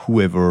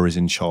whoever is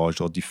in charge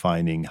or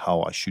defining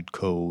how I should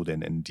code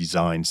and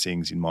design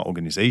things in my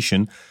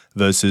organization,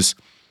 versus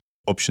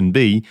option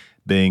B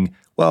being,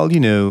 well, you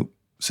know,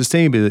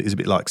 sustainability is a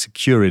bit like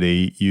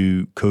security.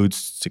 You code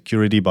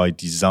security by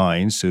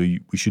design, so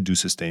we should do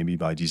sustainability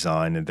by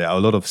design. And there are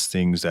a lot of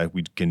things that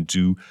we can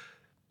do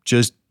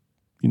just,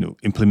 you know,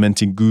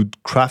 implementing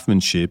good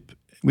craftsmanship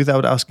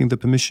without asking the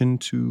permission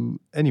to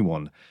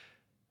anyone.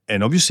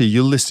 And obviously,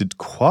 you listed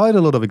quite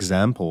a lot of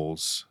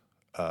examples,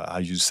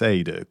 as you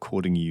say,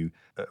 according you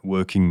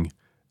working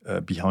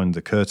behind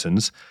the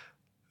curtains,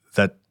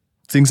 that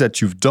things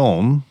that you've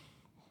done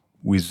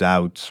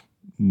without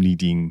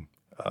needing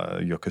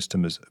your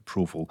customers'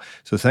 approval.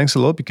 So thanks a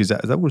lot, because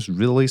that was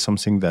really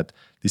something that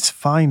this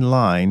fine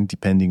line,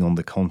 depending on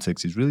the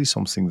context, is really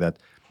something that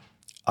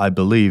I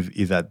believe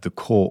is at the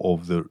core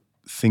of the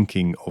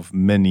thinking of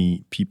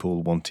many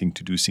people wanting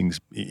to do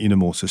things in a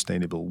more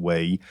sustainable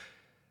way.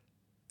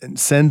 And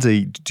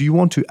Sandy, do you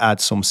want to add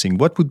something?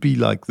 What would be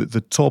like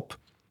the top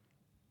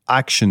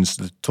actions,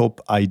 the top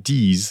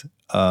ideas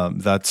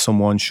that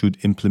someone should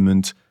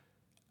implement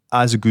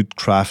as a good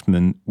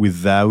craftsman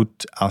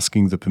without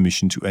asking the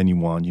permission to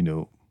anyone, you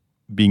know,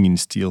 being in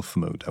stealth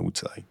mode, I would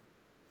say?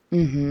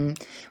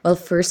 Well,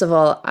 first of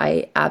all,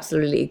 I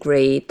absolutely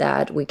agree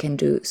that we can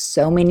do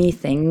so many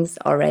things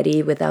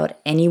already without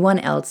anyone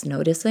else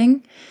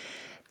noticing.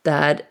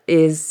 That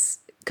is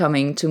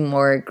coming to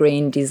more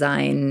green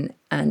design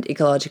and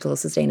ecological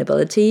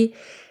sustainability.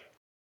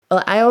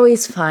 Well, I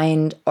always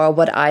find, or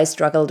what I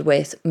struggled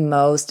with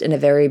most in the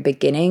very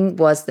beginning,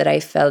 was that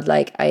I felt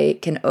like I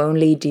can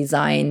only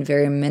design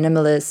very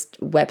minimalist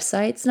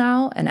websites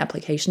now and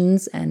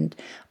applications and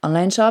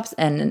online shops,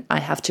 and I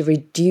have to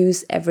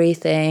reduce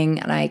everything,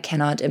 and I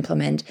cannot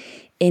implement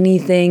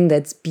anything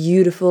that's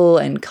beautiful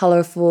and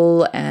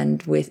colorful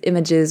and with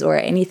images or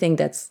anything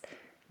that's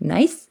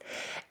nice.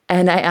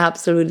 And I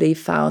absolutely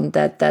found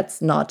that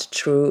that's not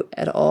true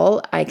at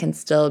all. I can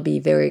still be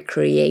very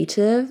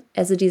creative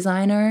as a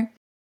designer,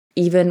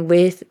 even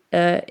with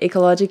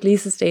ecologically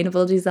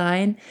sustainable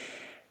design.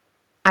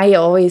 I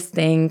always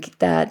think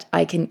that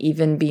I can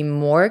even be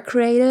more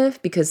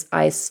creative because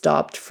I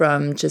stopped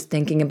from just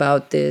thinking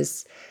about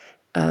this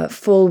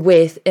full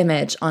width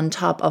image on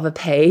top of a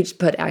page,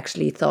 but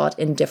actually thought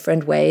in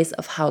different ways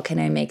of how can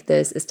I make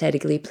this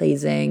aesthetically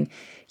pleasing,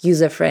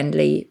 user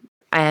friendly,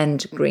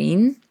 and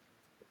green.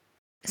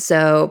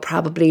 So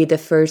probably the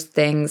first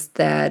things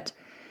that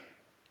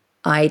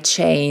I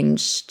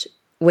changed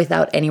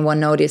without anyone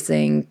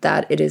noticing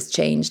that it is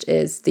changed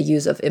is the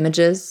use of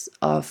images,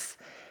 of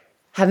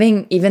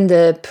having even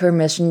the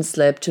permission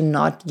slip to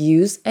not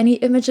use any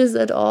images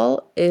at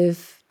all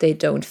if they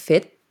don't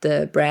fit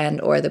the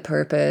brand or the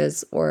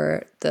purpose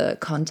or the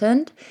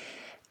content,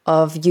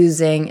 of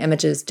using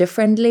images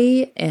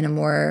differently in a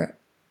more,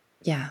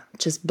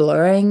 just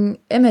blurring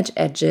image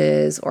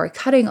edges or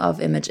cutting off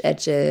image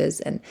edges,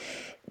 and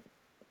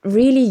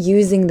really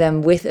using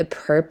them with a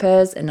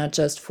purpose and not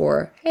just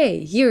for,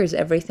 hey, here's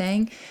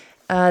everything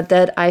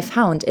that I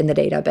found in the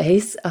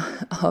database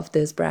of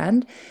this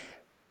brand.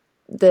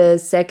 The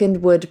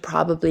second would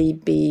probably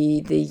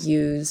be the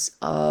use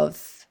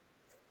of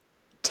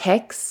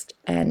text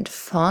and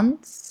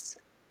fonts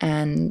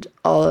and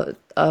all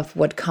of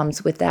what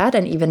comes with that,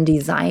 and even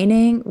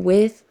designing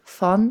with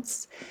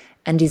fonts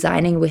and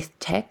designing with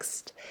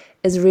text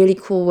is a really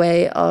cool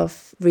way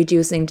of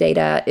reducing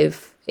data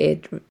if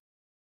it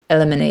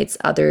eliminates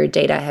other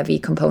data-heavy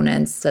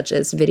components such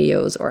as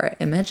videos or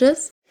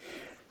images.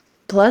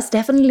 Plus,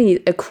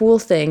 definitely a cool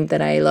thing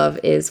that I love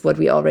is what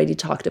we already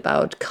talked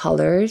about,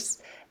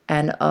 colors,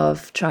 and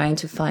of trying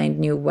to find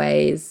new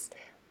ways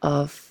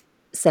of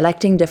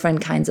selecting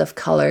different kinds of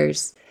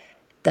colors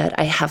that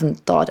I haven't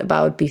thought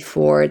about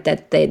before,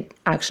 that they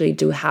actually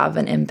do have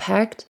an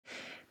impact,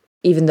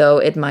 even though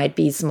it might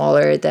be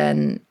smaller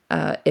than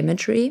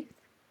imagery,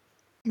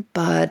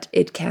 but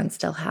it can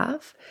still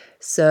have.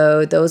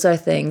 So those are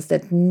things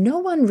that no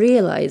one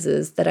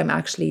realizes that I'm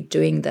actually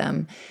doing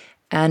them.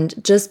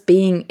 And just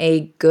being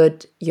a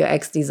good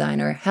UX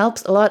designer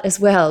helps a lot as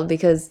well,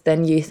 because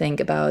then you think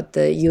about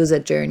the user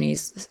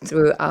journeys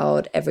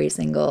throughout every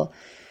single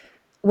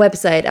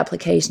website,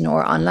 application,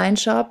 or online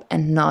shop,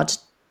 and not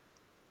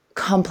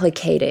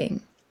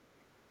complicating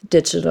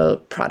digital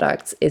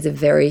products is a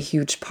very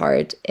huge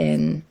part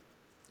in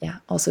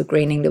also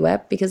greening the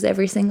web, because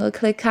every single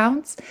click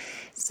counts.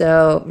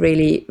 So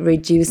really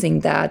reducing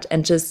that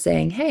and just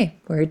saying, hey,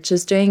 we're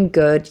just doing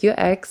good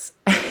UX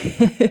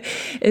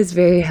is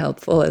very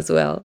helpful as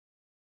well.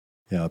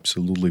 Yeah,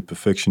 absolutely.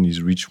 Perfection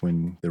is reached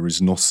when there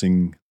is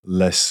nothing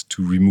less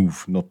to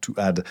remove, not to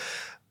add.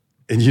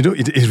 And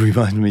it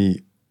reminds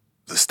me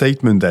the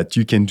statement that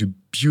you can do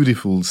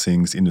beautiful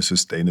things in a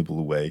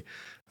sustainable way.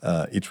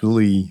 It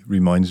really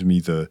reminds me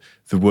the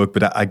work,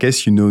 but I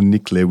guess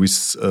Nick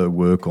Lewis'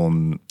 work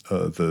on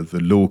the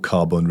low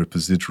carbon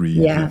repository,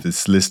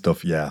 this list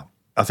of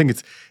I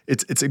think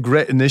it's a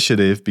great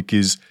initiative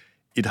because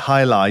it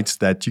highlights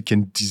that you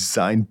can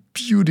design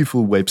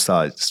beautiful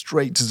websites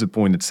straight to the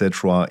point,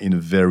 etc., in a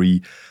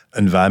very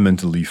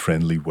environmentally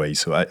friendly way.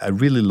 So I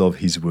really love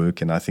his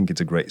work, and I think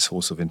it's a great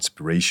source of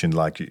inspiration.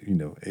 Like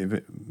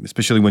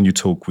especially when you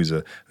talk with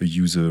a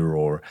user,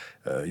 or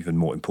even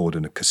more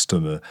important, a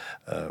customer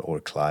or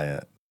a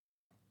client.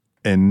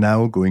 And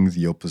now going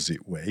the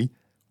opposite way,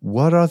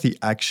 what are the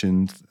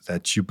actions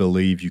that you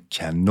believe you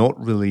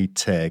cannot really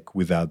take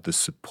without the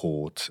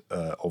support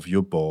of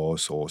your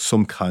boss or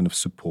some kind of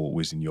support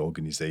within your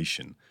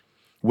organization?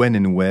 When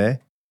and where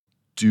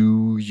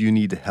do you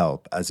need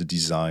help as a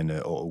designer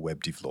or a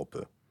web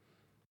developer?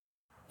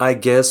 I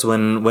guess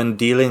when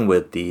dealing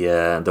with the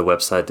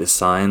website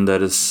design,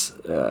 that is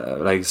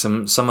like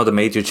some of the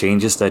major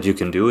changes that you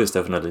can do is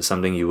definitely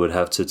something you would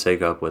have to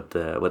take up with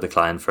the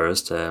client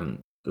first.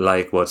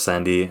 Like what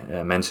Sandy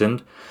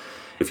mentioned,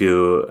 if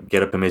you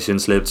get a permission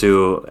slip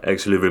to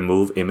actually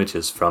remove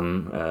images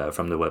from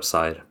the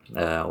website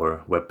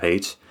or web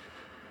page,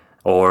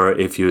 or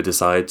if you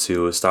decide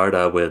to start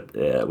out with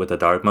a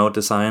dark mode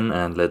design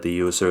and let the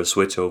user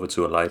switch over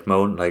to a light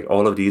mode, like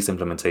all of these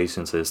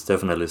implementations is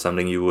definitely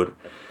something you would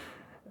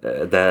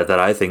that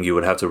I think you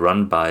would have to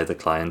run by the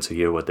client to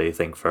hear what they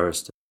think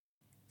first.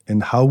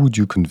 And how would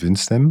you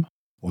convince them,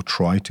 or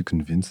try to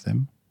convince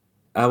them?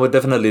 I would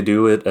definitely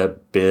do it a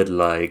bit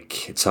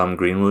like Tom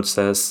Greenwood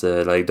says,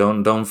 like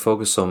don't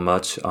focus so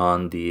much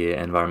on the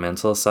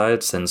environmental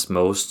side, since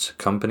most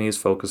companies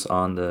focus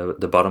on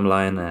the bottom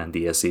line and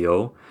the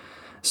SEO.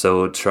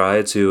 So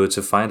try to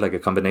find like a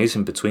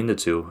combination between the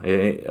two.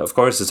 Of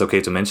course, it's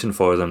okay to mention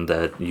for them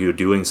that you're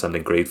doing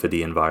something great for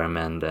the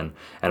environment and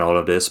all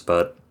of this,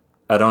 but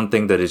I don't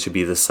think that it should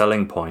be the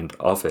selling point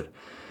of it.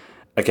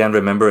 I can't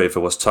remember if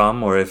it was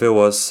Tom or if it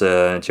was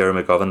Jerry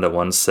McGovern that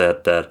once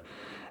said that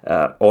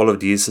all of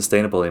these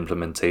sustainable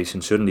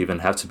implementations shouldn't even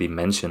have to be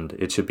mentioned.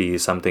 It should be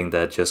something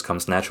that just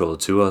comes natural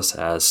to us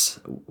as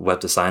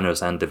web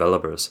designers and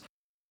developers.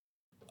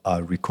 I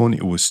reckon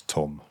it was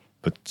Tom,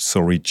 but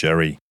sorry,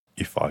 Jerry,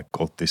 if I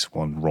got this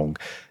one wrong.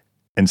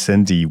 And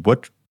Sandy,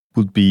 what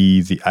would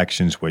be the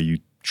actions where you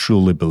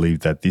truly believe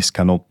that this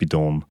cannot be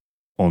done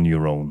on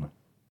your own?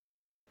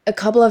 a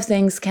couple of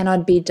things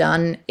cannot be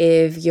done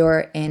if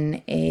you're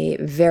in a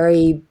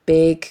very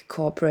big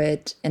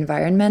corporate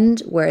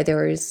environment where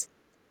there's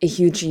a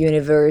huge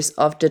universe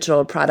of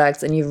digital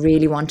products and you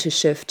really want to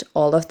shift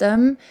all of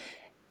them.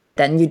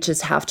 Then you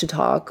just have to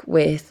talk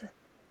with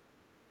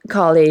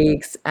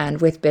colleagues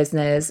and with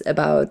business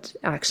about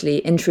actually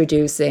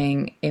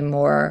introducing a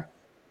more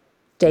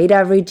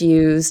data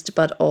reduced,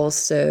 but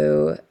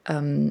also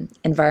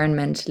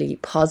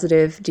environmentally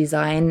positive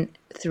design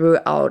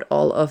throughout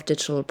all of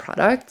digital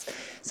products.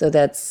 So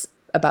that's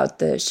about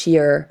the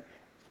sheer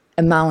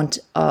amount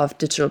of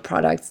digital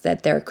products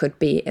that there could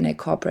be in a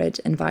corporate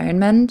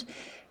environment.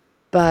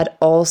 But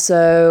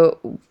also,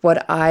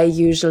 what I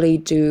usually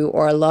do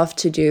or love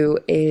to do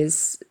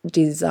is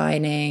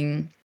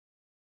designing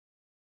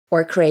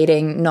or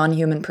creating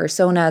non-human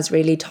personas,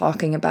 really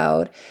talking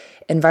about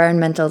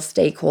environmental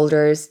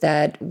stakeholders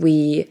that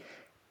we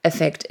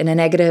affect in a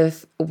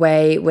negative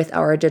way with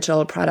our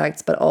digital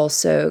products, but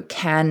also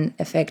can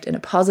affect in a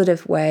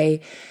positive way.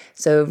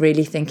 So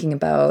really thinking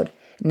about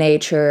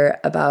nature,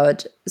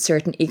 about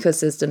certain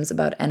ecosystems,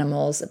 about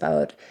animals,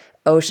 about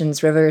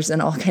oceans, rivers,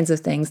 and all kinds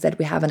of things that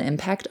we have an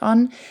impact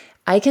on.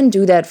 I can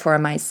do that for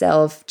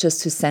myself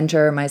just to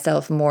center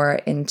myself more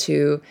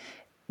into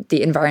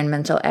the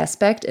environmental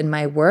aspect in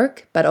my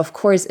work. But of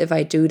course, if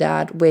I do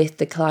that with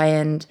the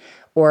client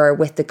or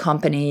with the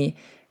company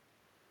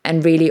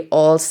and really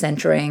all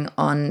centering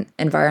on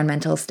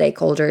environmental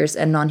stakeholders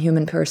and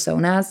non-human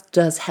personas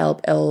does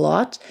help a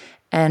lot.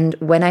 And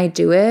when I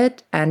do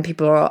it and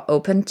people are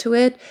open to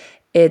it,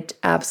 it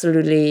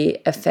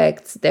absolutely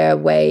affects their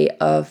way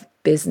of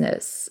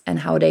business and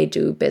how they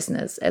do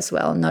business as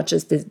well, not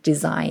just the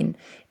design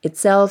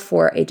itself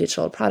for a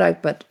digital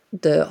product, but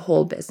the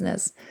whole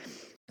business.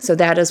 So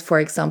that is, for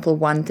example,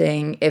 one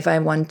thing. If I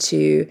want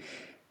to,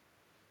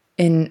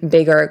 in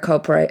bigger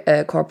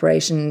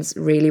corporations,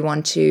 really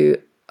want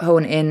to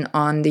hone in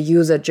on the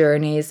user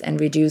journeys and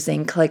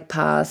reducing click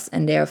paths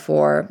and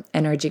therefore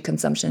energy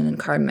consumption and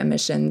carbon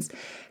emissions,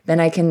 then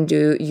I can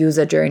do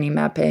user journey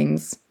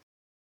mappings.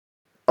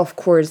 Of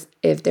course,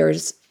 if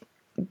there's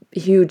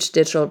huge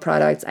digital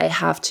products, I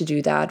have to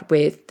do that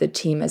with the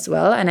team as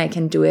well. And I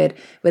can do it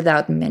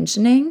without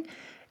mentioning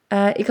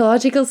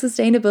ecological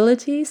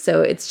sustainability.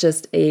 So it's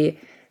just a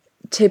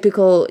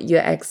typical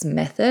UX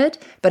method,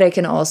 but I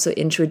can also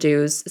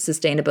introduce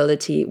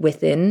sustainability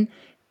within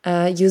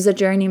user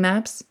journey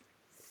maps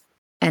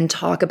and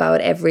talk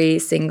about every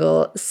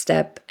single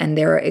step and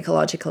their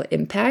ecological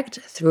impact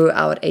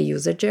throughout a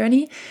user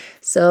journey.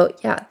 So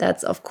yeah,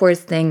 that's of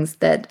course things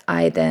that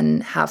I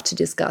then have to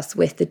discuss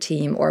with the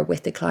team or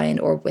with the client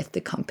or with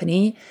the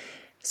company.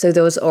 So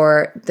those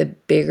are the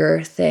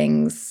bigger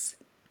things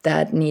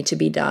that need to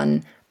be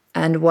done.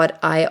 And what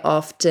I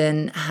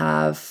often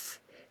have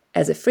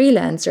as a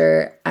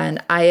freelancer,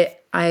 and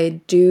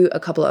I do a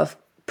couple of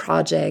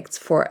projects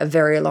for a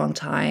very long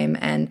time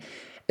and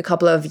a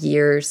couple of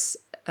years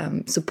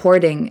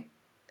supporting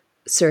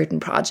certain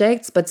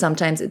projects, but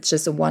sometimes it's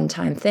just a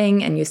one-time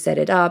thing and you set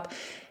it up.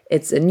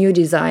 It's a new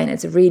design,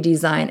 it's a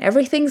redesign,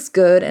 everything's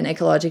good and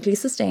ecologically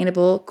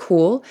sustainable,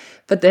 cool.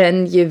 But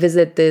then you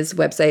visit this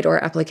website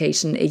or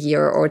application a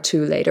year or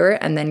two later,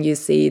 and then you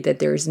see that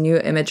there's new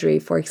imagery,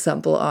 for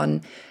example,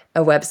 on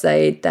a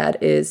website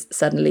that is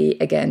suddenly,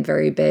 again,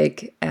 very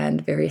big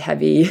and very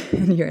heavy.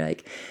 And you're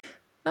like,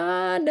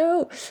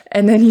 no.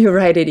 And then you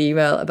write an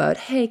email about,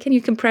 hey, can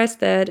you compress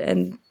that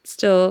and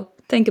still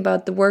think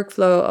about the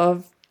workflow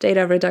of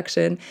data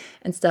reduction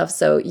and stuff,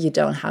 so you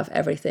don't have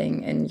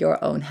everything in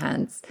your own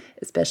hands,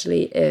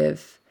 especially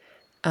if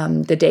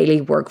the daily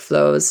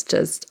workflows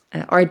just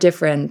are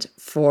different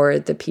for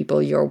the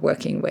people you're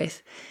working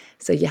with.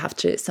 So you have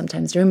to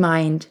sometimes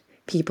remind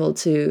people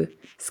to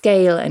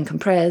scale and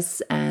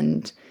compress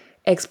and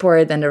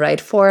export in the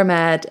right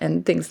format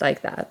and things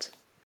like that.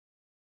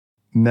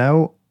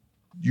 Now,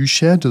 you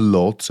shared a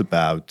lot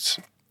about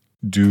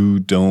do,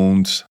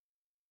 don't,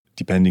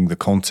 depending the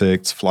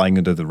context, flying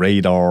under the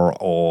radar,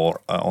 or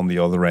on the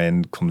other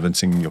end,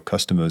 convincing your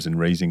customers and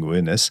raising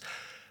awareness.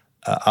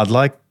 I'd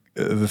like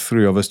the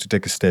three of us to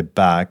take a step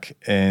back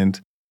and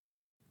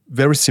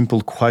very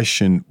simple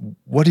question.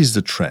 What is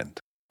the trend?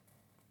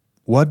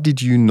 What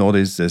did you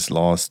notice this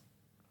last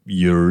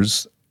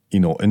years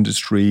in our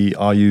industry?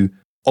 Are you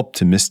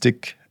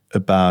optimistic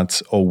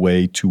about our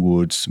way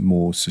towards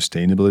more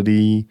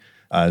sustainability?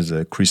 As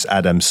Chris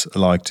Adams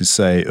liked to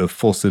say, a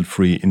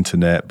fossil-free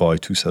internet by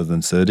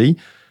 2030,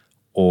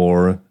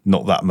 or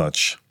not that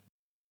much?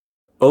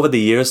 Over the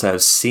years,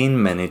 I've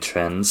seen many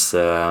trends,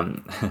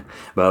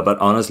 but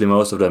honestly,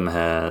 most of them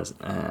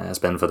has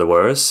been for the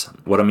worse.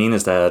 What I mean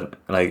is that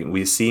like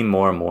we see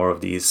more and more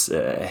of these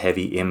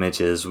heavy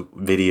images,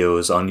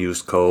 videos,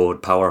 unused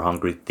code,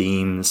 power-hungry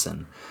themes,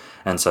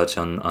 and such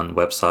on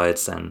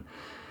websites. And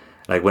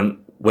like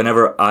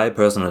whenever I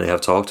personally have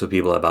talked to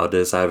people about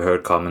this, I've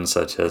heard comments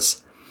such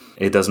as,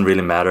 it doesn't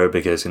really matter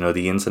because,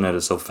 the internet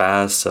is so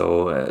fast,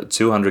 so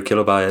 200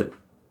 kilobyte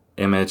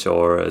image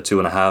or a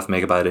 2.5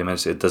 megabyte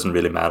image, it doesn't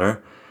really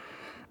matter.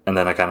 And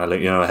then I kind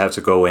of have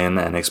to go in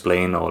and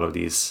explain all of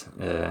these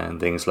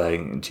things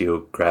like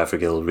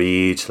geographical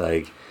reach,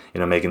 like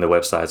making the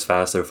websites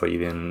faster for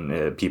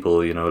even people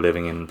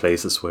living in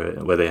places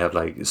where they have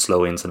like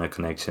slow internet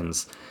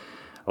connections,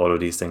 all of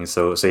these things.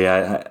 So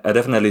yeah, I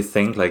definitely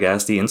think like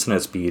as the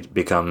internet speed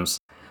becomes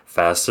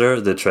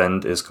faster, the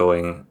trend is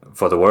going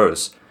for the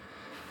worse.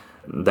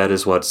 That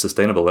is what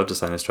sustainable web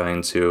design is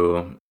trying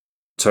to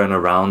turn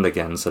around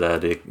again, so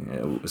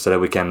that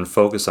we can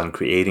focus on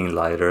creating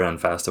lighter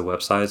and faster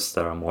websites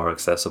that are more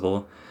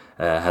accessible,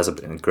 has a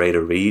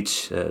greater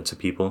reach to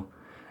people,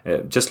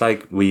 just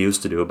like we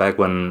used to do back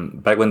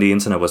when the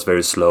internet was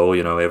very slow.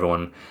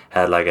 Everyone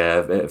had like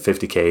a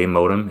 50K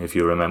modem, if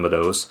you remember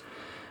those.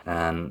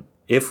 And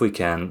if we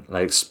can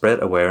like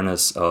spread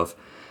awareness of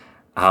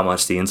how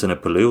much the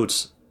internet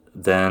pollutes,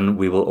 then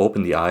we will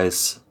open the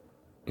eyes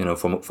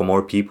for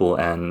more people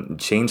and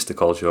change the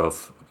culture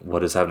of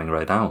what is happening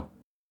right now.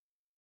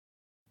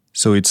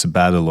 So it's a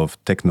battle of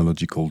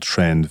technological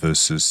trend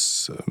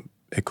versus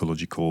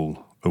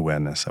ecological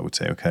awareness, I would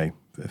say. Okay,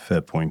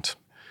 fair point.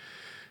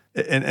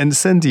 And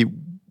Sandy,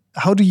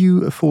 how do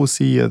you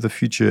foresee the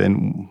future,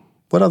 and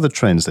what are the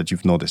trends that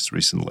you've noticed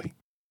recently?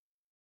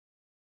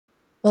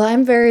 Well,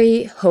 I'm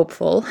very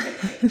hopeful,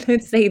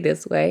 let's say it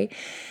this way.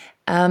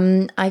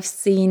 I've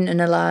seen in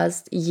the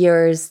last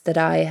years that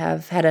I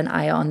have had an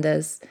eye on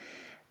this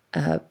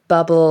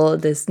bubble,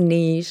 this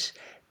niche,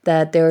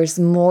 that there's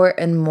more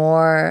and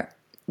more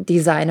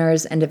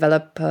designers and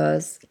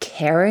developers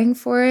caring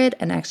for it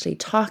and actually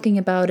talking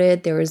about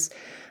it. There's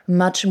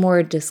much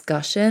more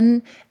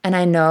discussion. And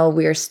I know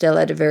we're still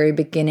at the very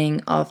beginning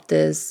of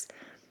this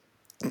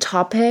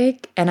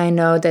topic. And I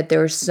know that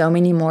there are so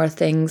many more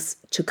things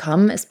to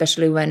come,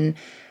 especially when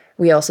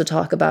we also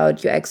talk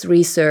about UX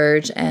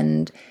research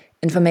and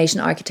information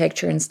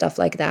architecture and stuff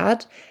like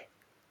that,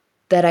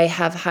 that I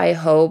have high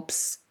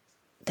hopes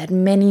that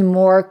many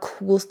more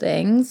cool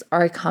things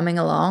are coming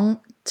along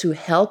to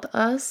help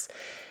us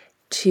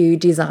to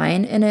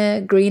design in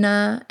a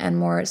greener and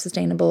more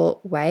sustainable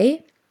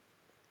way.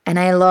 And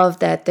I love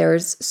that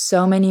there's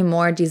so many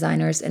more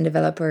designers and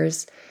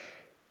developers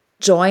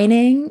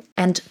joining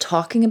and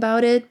talking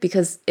about it,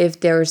 because if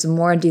there's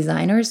more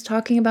designers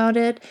talking about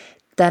it,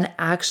 then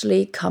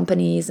actually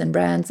companies and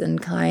brands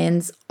and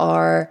clients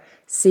are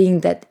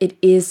seeing that it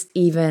is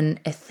even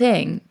a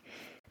thing.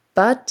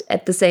 But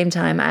at the same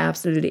time, I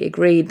absolutely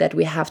agree that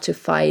we have to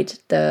fight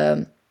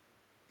the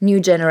new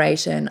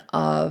generation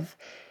of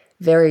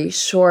very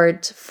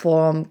short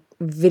form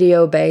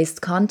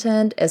video-based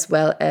content, as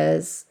well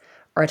as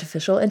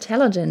artificial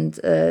intelligence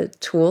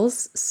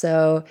tools.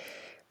 So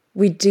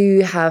we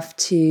do have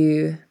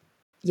to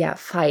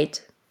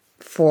fight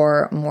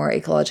for more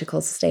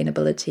ecological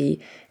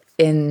sustainability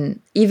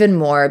in even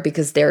more,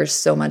 because there's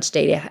so much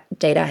data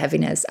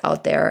heaviness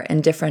out there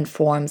in different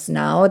forms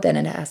now than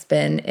it has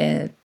been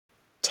in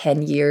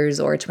 10 years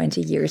or 20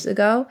 years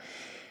ago.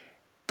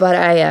 But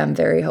I am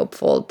very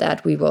hopeful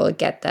that we will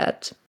get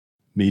that.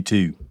 Me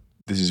too.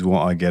 This is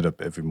what I get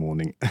up every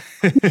morning.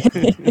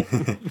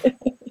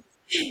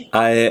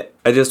 I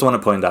just want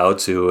to point out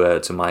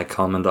to my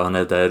comment on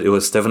it that it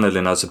was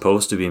definitely not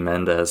supposed to be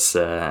meant as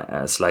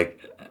like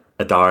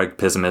a dark,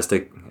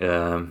 pessimistic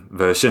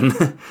version.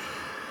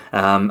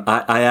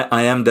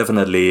 I am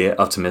definitely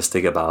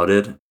optimistic about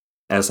it.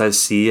 As I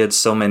see it,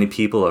 so many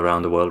people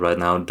around the world right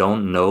now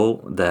don't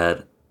know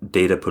that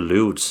data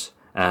pollutes,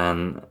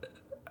 and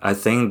I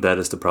think that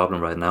is the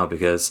problem right now,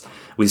 because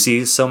we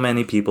see so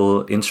many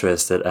people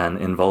interested and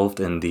involved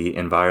in the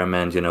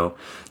environment,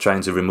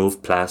 trying to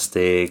remove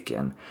plastic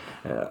and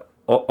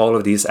all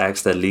of these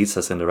acts that leads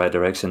us in the right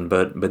direction.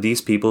 But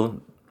these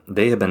people,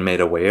 they have been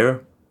made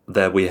aware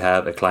that we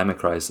have a climate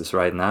crisis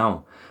right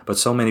now. But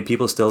so many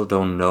people still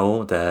don't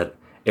know that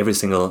every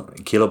single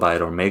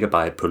kilobyte or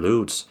megabyte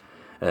pollutes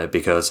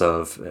because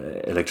of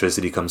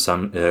electricity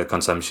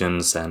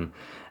consumptions and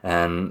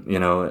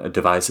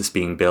devices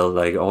being built,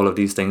 like all of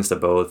these things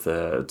that both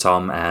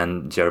Tom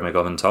and Jerry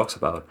McGovern talks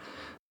about.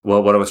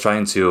 Well, what I was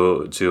trying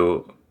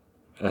to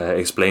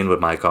explain with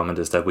my comment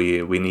is that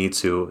we need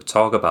to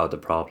talk about the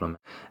problem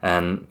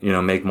and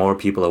make more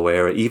people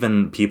aware,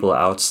 even people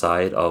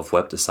outside of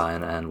web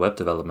design and web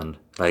development.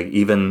 Like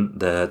even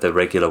the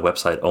regular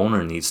website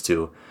owner needs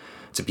to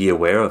be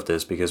aware of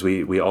this, because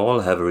we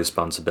all have a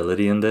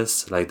responsibility in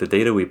this. Like the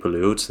data we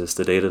pollute is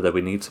the data that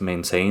we need to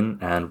maintain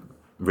and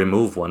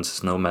remove once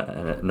it's no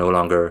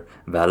longer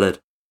valid.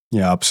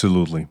 Yeah,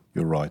 absolutely.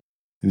 You're right.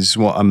 This is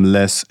what I'm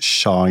less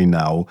shy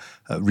now,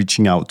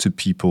 reaching out to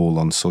people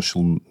on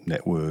social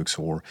networks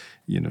or,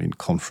 in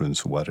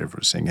conference or whatever,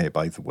 saying, hey,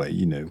 by the way,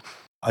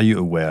 are you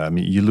aware? I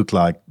mean, you look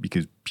like,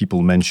 because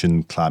people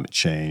mention climate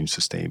change,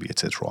 sustainability,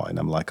 etc. And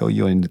I'm like, oh,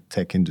 you're in the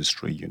tech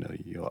industry,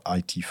 you're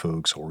IT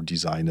folks or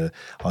designer.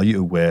 Are you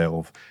aware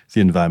of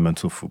the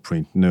environmental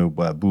footprint? No,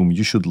 well, boom,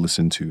 you should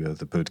listen to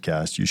the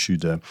podcast. You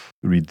should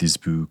read this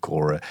book,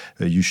 or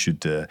you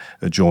should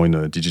join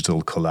a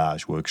digital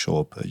collage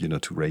workshop,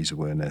 to raise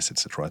awareness,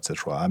 etc.,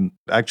 etc. I'm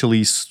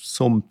actually,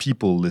 some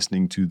people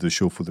listening to the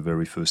show for the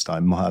very first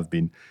time have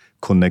been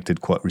connected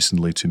quite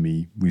recently to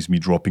me, with me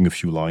dropping a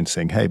few lines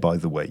saying, hey, by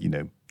the way,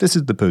 this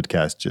is the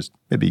podcast, just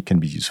maybe it can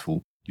be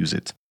useful, use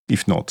it.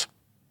 If not,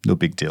 no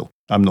big deal.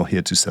 I'm not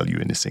here to sell you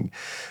anything.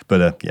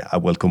 But I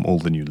welcome all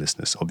the new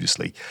listeners,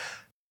 obviously.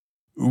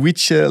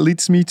 Which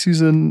leads me to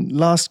the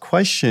last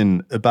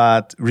question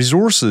about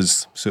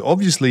resources. So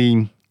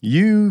obviously,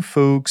 you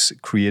folks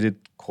created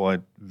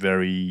quite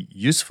very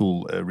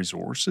useful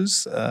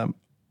resources.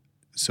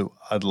 So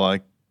I'd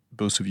like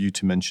both of you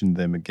to mention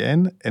them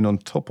again. And on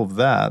top of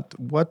that,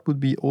 what would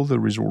be all the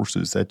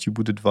resources that you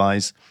would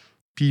advise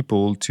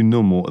people to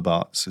know more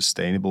about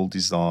sustainable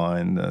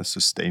design,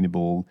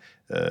 sustainable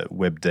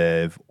web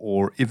dev,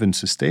 or even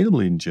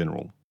sustainable in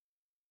general?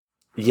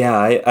 Yeah,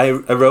 I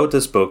wrote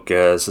this book,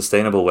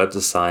 Sustainable Web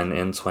Design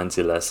in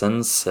 20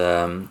 Lessons,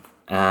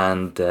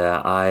 and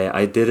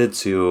I did it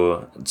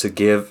to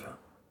give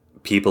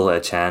people a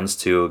chance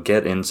to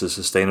get into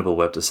sustainable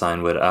web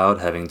design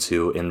without having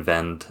to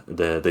invent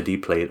the D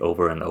plate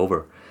over and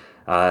over.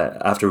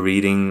 After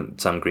reading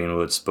Tom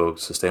Greenwood's book,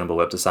 Sustainable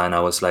Web Design, I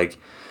was like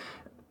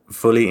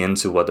fully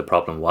into what the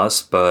problem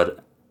was,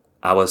 but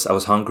I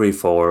was hungry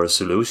for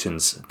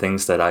solutions,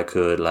 things that I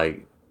could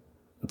like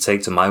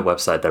take to my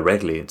website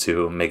directly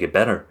to make it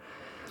better.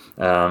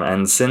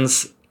 And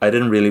since I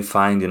didn't really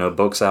find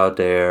books out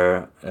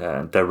there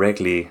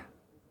directly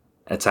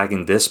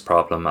attacking this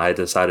problem, I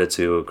decided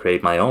to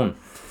create my own.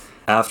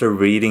 After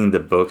reading the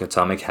book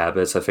Atomic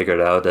Habits, I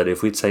figured out that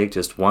if we take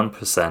just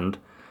 1%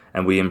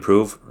 and we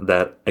improve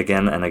that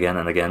again and again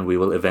and again, we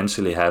will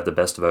eventually have the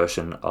best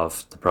version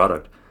of the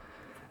product.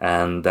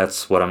 And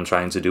that's what I'm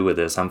trying to do with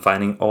this. I'm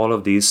finding all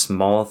of these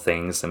small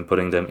things and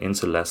putting them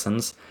into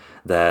lessons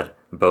that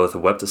both a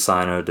web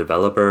designer,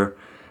 developer,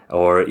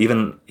 or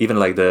even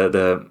like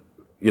the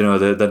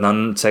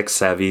non-tech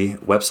savvy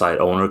website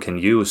owner can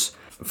use.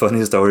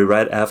 Funny story,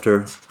 right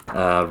after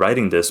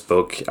writing this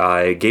book,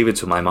 I gave it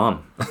to my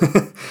mom.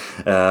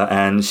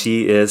 And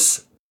she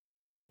is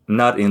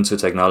not into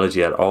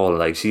technology at all.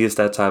 Like, she is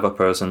that type of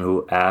person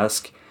who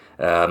asks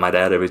my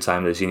dad every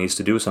time that she needs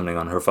to do something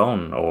on her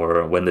phone,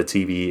 or when the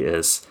TV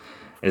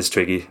is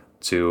tricky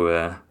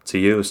to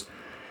use.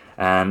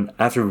 And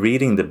after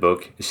reading the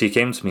book, she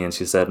came to me and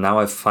she said, now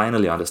I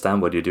finally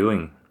understand what you're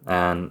doing.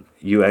 And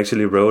you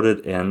actually wrote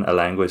it in a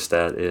language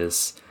that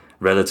is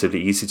relatively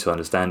easy to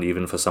understand,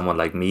 even for someone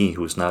like me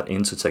who's not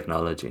into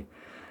technology.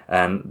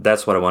 And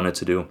that's what I wanted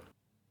to do.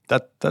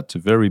 That's a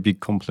very big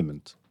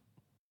compliment.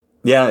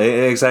 Yeah,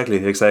 exactly.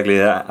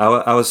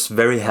 I was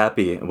very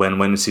happy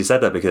when she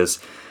said that, because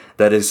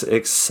that is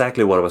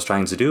exactly what I was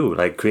trying to do.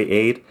 Like,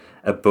 create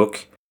a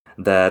book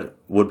that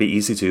would be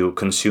easy to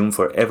consume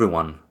for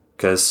everyone.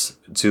 Because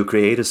to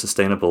create a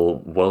sustainable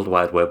World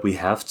Wide Web, we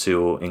have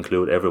to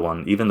include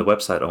everyone, even the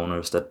website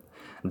owners that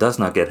does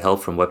not get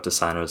help from web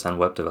designers and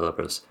web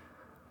developers.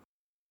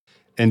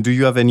 And do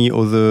you have any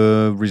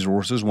other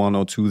resources, one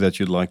or two, that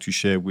you'd like to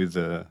share with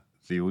the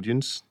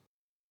audience?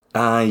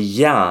 I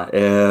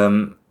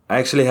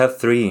actually have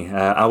 3.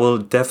 I will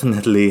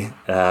definitely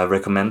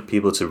recommend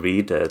people to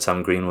read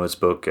Tom Greenwood's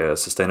book,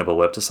 Sustainable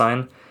Web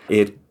Design.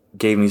 It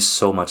gave me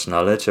so much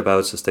knowledge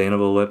about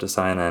sustainable web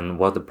design and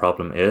what the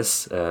problem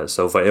is.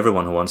 So for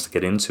everyone who wants to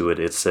get into it,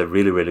 it's a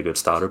really, really good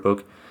starter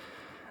book.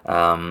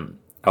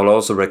 I will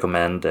also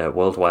recommend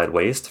World Wide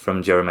Waste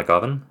from Jerry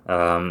McGovern.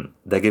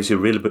 That gives you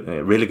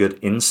really good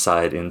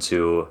insight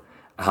into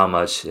how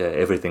much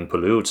everything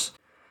pollutes.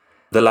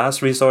 The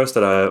last resource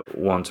that I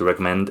want to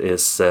recommend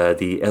is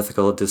the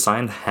Ethical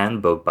Design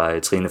Handbook by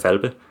Trine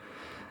Falbe.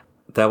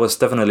 That was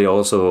definitely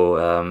also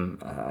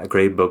a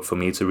great book for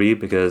me to read,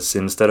 because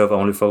instead of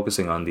only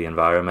focusing on the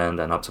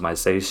environment and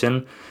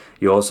optimization,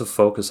 you also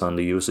focus on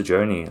the user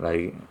journey.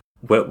 Like,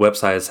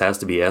 websites has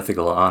to be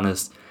ethical,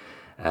 honest,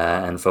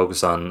 and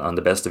focus on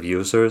the best of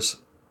users,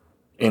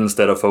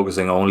 instead of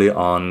focusing only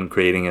on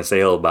creating a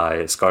sale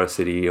by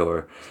scarcity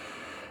or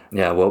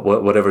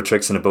whatever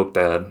tricks in the book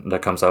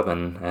that comes up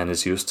and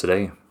is used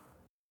today.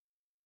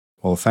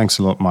 Well, thanks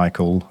a lot,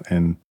 Michael.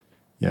 And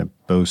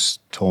both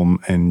Tom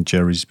and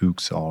Jerry's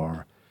books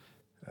are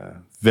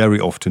very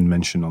often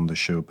mentioned on the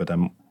show, but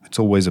it's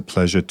always a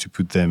pleasure to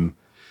put them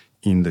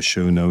in the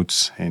show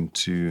notes and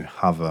to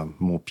have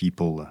more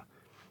people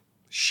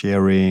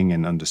sharing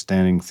and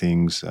understanding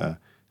things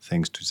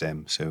thanks to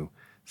them. So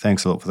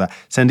thanks a lot for that.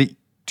 Sandy,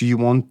 do you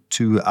want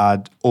to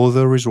add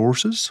other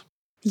resources?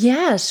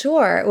 Yeah,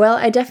 sure. Well,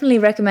 I definitely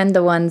recommend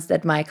the ones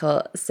that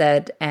Michael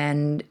said.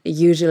 And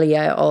usually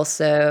I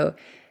also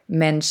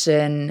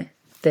mention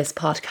this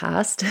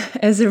podcast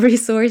as a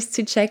resource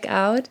to check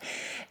out.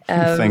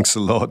 Thanks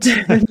a lot.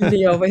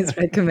 Definitely always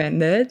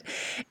recommend it.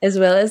 As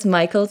well as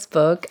Michael's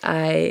book.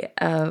 I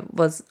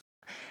was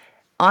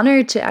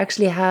honor to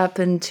actually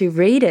happen to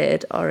read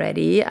it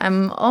already.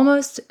 I'm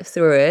almost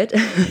through it.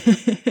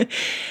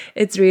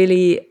 It's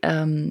really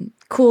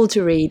cool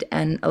to read,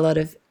 and a lot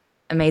of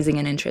amazing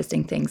and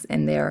interesting things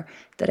in there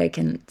that I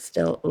can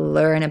still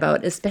learn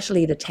about,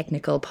 especially the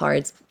technical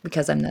parts,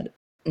 because I'm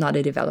not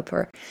a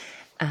developer,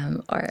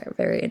 are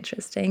very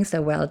interesting.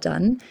 So well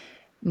done,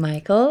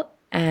 Michael.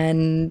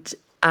 And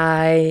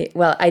I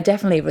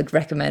definitely would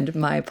recommend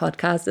my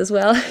podcast as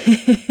well.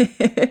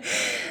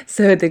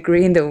 So the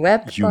Green the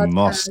Web You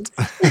must.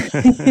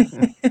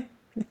 podcast.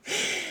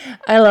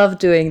 I love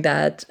doing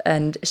that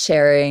and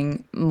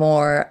sharing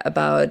more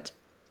about,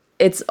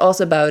 it's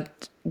also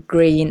about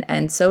green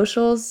and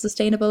social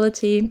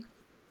sustainability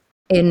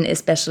in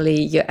especially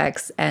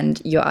UX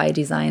and UI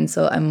design.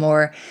 So I'm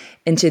more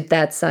into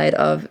that side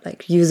of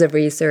like user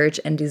research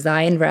and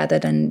design rather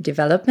than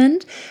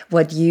development,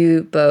 what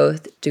you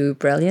both do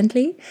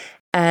brilliantly.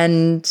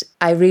 And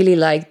I really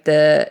like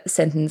the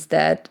sentence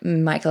that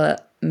Michael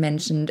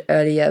mentioned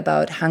earlier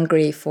about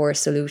hungry for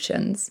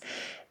solutions,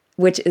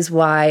 which is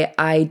why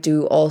I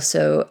do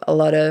also a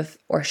lot of,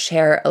 or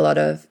share a lot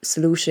of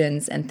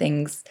solutions and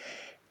things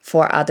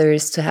for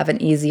others to have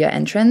an easier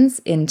entrance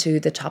into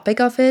the topic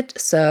of it.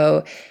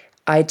 So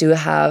I do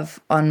have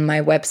on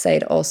my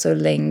website also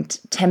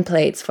linked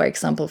templates, for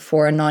example,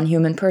 for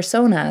non-human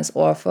personas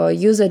or for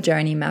user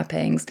journey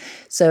mappings.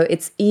 So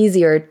it's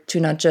easier to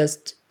not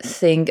just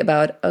think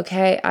about,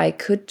 okay, I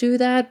could do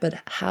that, but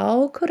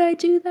how could I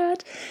do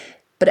that?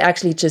 But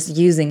actually just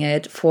using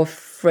it for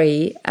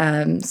free.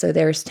 So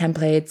there's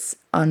templates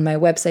on my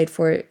website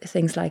for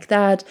things like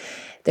that.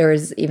 There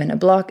is even a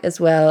blog as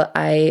well.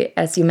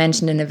 As you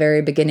mentioned in the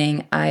very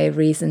beginning, I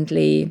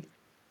recently,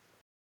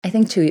 I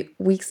think 2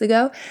 weeks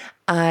ago,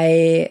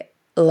 I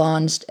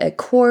launched a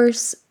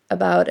course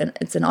about, and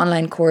it's an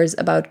online course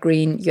about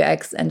green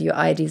UX and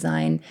UI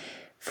design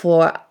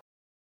for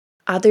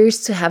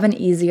others to have an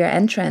easier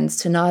entrance,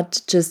 to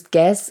not just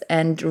guess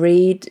and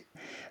read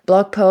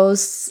blog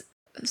posts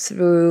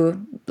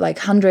through like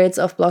hundreds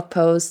of blog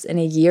posts in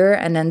a year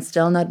and then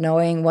still not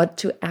knowing what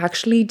to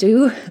actually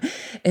do,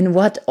 in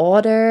what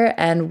order,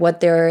 and what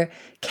there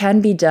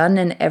can be done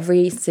in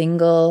every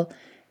single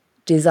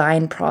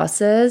design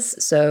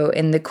process. So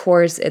in the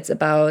course, it's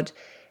about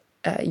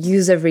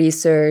user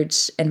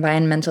research,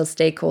 environmental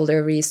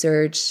stakeholder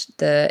research,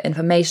 the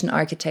information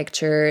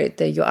architecture,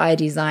 the UI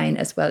design,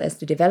 as well as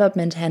the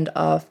development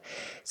handoff.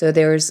 So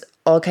there's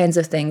all kinds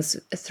of things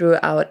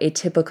throughout a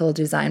typical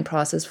design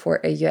process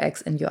for a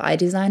UX and UI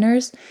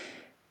designers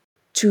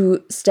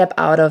to step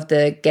out of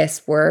the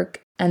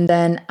guesswork. And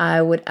then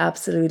I would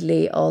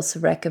absolutely also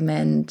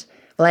recommend,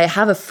 well, I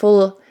have a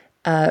full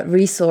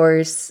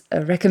resource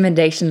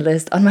recommendation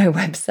list on my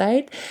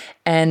website,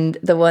 and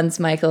the ones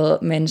Michael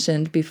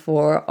mentioned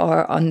before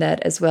are on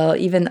that as well.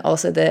 Even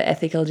also the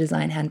ethical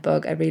design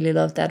handbook, I really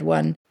love that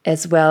one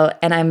as well.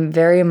 And I'm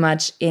very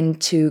much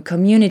into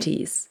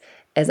communities,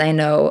 as I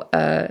know,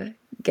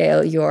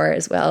 Gail, you are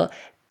as well.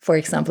 For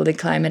example, the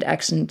climate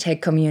action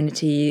tech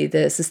community,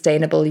 the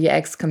sustainable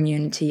UX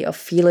community, of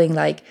feeling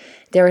like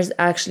there is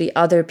actually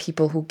other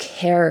people who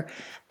care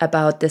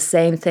about the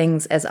same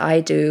things as I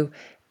do,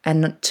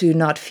 and to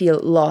not feel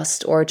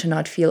lost or to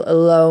not feel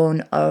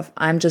alone of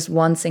I'm just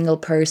one single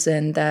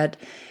person that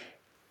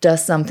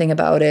does something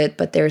about it,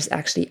 but there's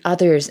actually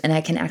others and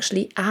I can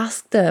actually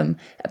ask them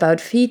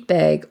about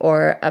feedback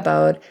or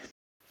about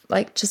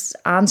like just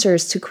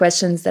answers to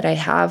questions that I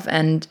have.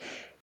 And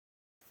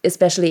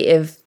especially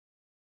if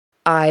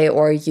I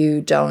or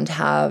you don't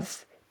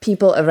have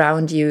people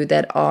around you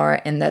that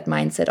are in that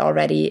mindset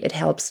already, it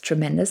helps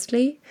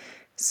tremendously.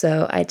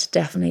 So I'd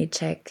definitely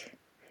check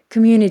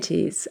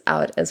communities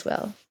out as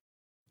well.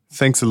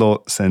 Thanks a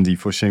lot, Sandy,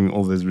 for sharing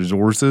all these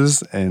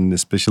resources and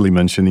especially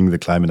mentioning the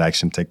Climate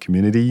Action Tech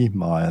community,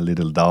 my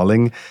little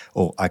darling,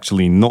 or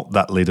actually not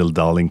that little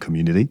darling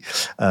community,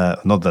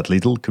 not that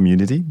little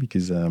community,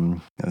 because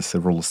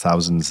several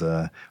thousands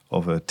of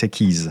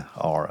techies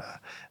are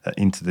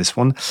into this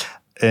one.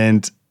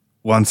 And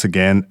once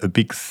again, a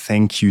big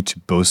thank you to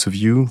both of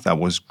you. That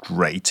was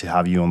great to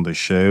have you on the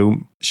show,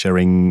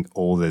 sharing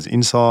all those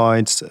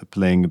insights,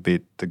 playing a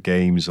bit the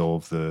games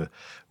of the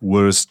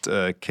worst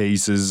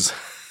cases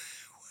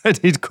when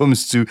it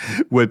comes to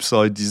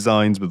website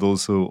designs, but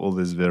also all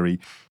these very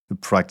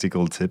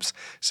practical tips.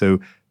 So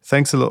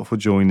thanks a lot for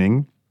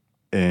joining.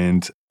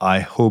 And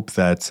I hope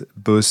that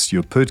both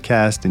your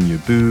podcast and your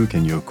book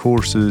and your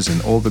courses and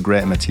all the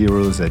great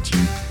materials that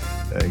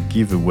you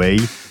give away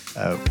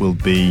will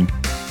be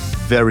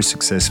very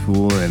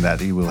successful, and that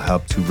it will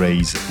help to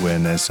raise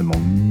awareness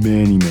among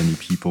many, many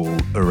people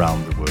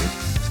around the world.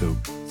 So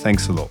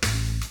thanks a lot.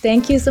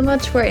 Thank you so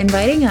much for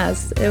inviting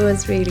us. It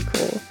was really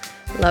cool.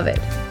 Love it.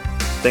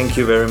 Thank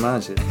you very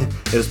much.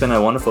 It's been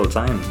a wonderful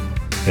time.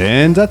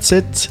 And that's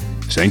it.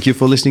 Thank you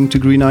for listening to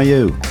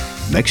Green.io.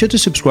 Make sure to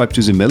subscribe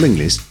to the mailing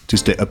list to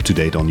stay up to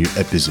date on new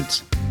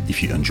episodes.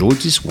 If you enjoyed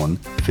this one,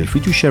 feel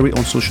free to share it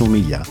on social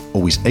media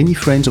or with any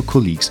friends or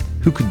colleagues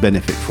who could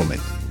benefit from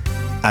it.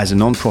 As a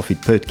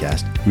non-profit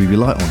podcast, we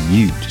rely on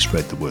you to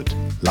spread the word.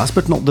 Last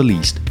but not the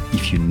least,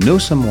 if you know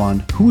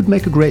someone who would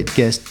make a great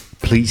guest,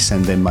 please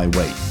send them my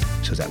way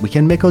so that we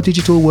can make our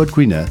digital world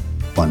greener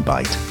one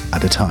bite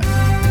at a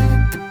time.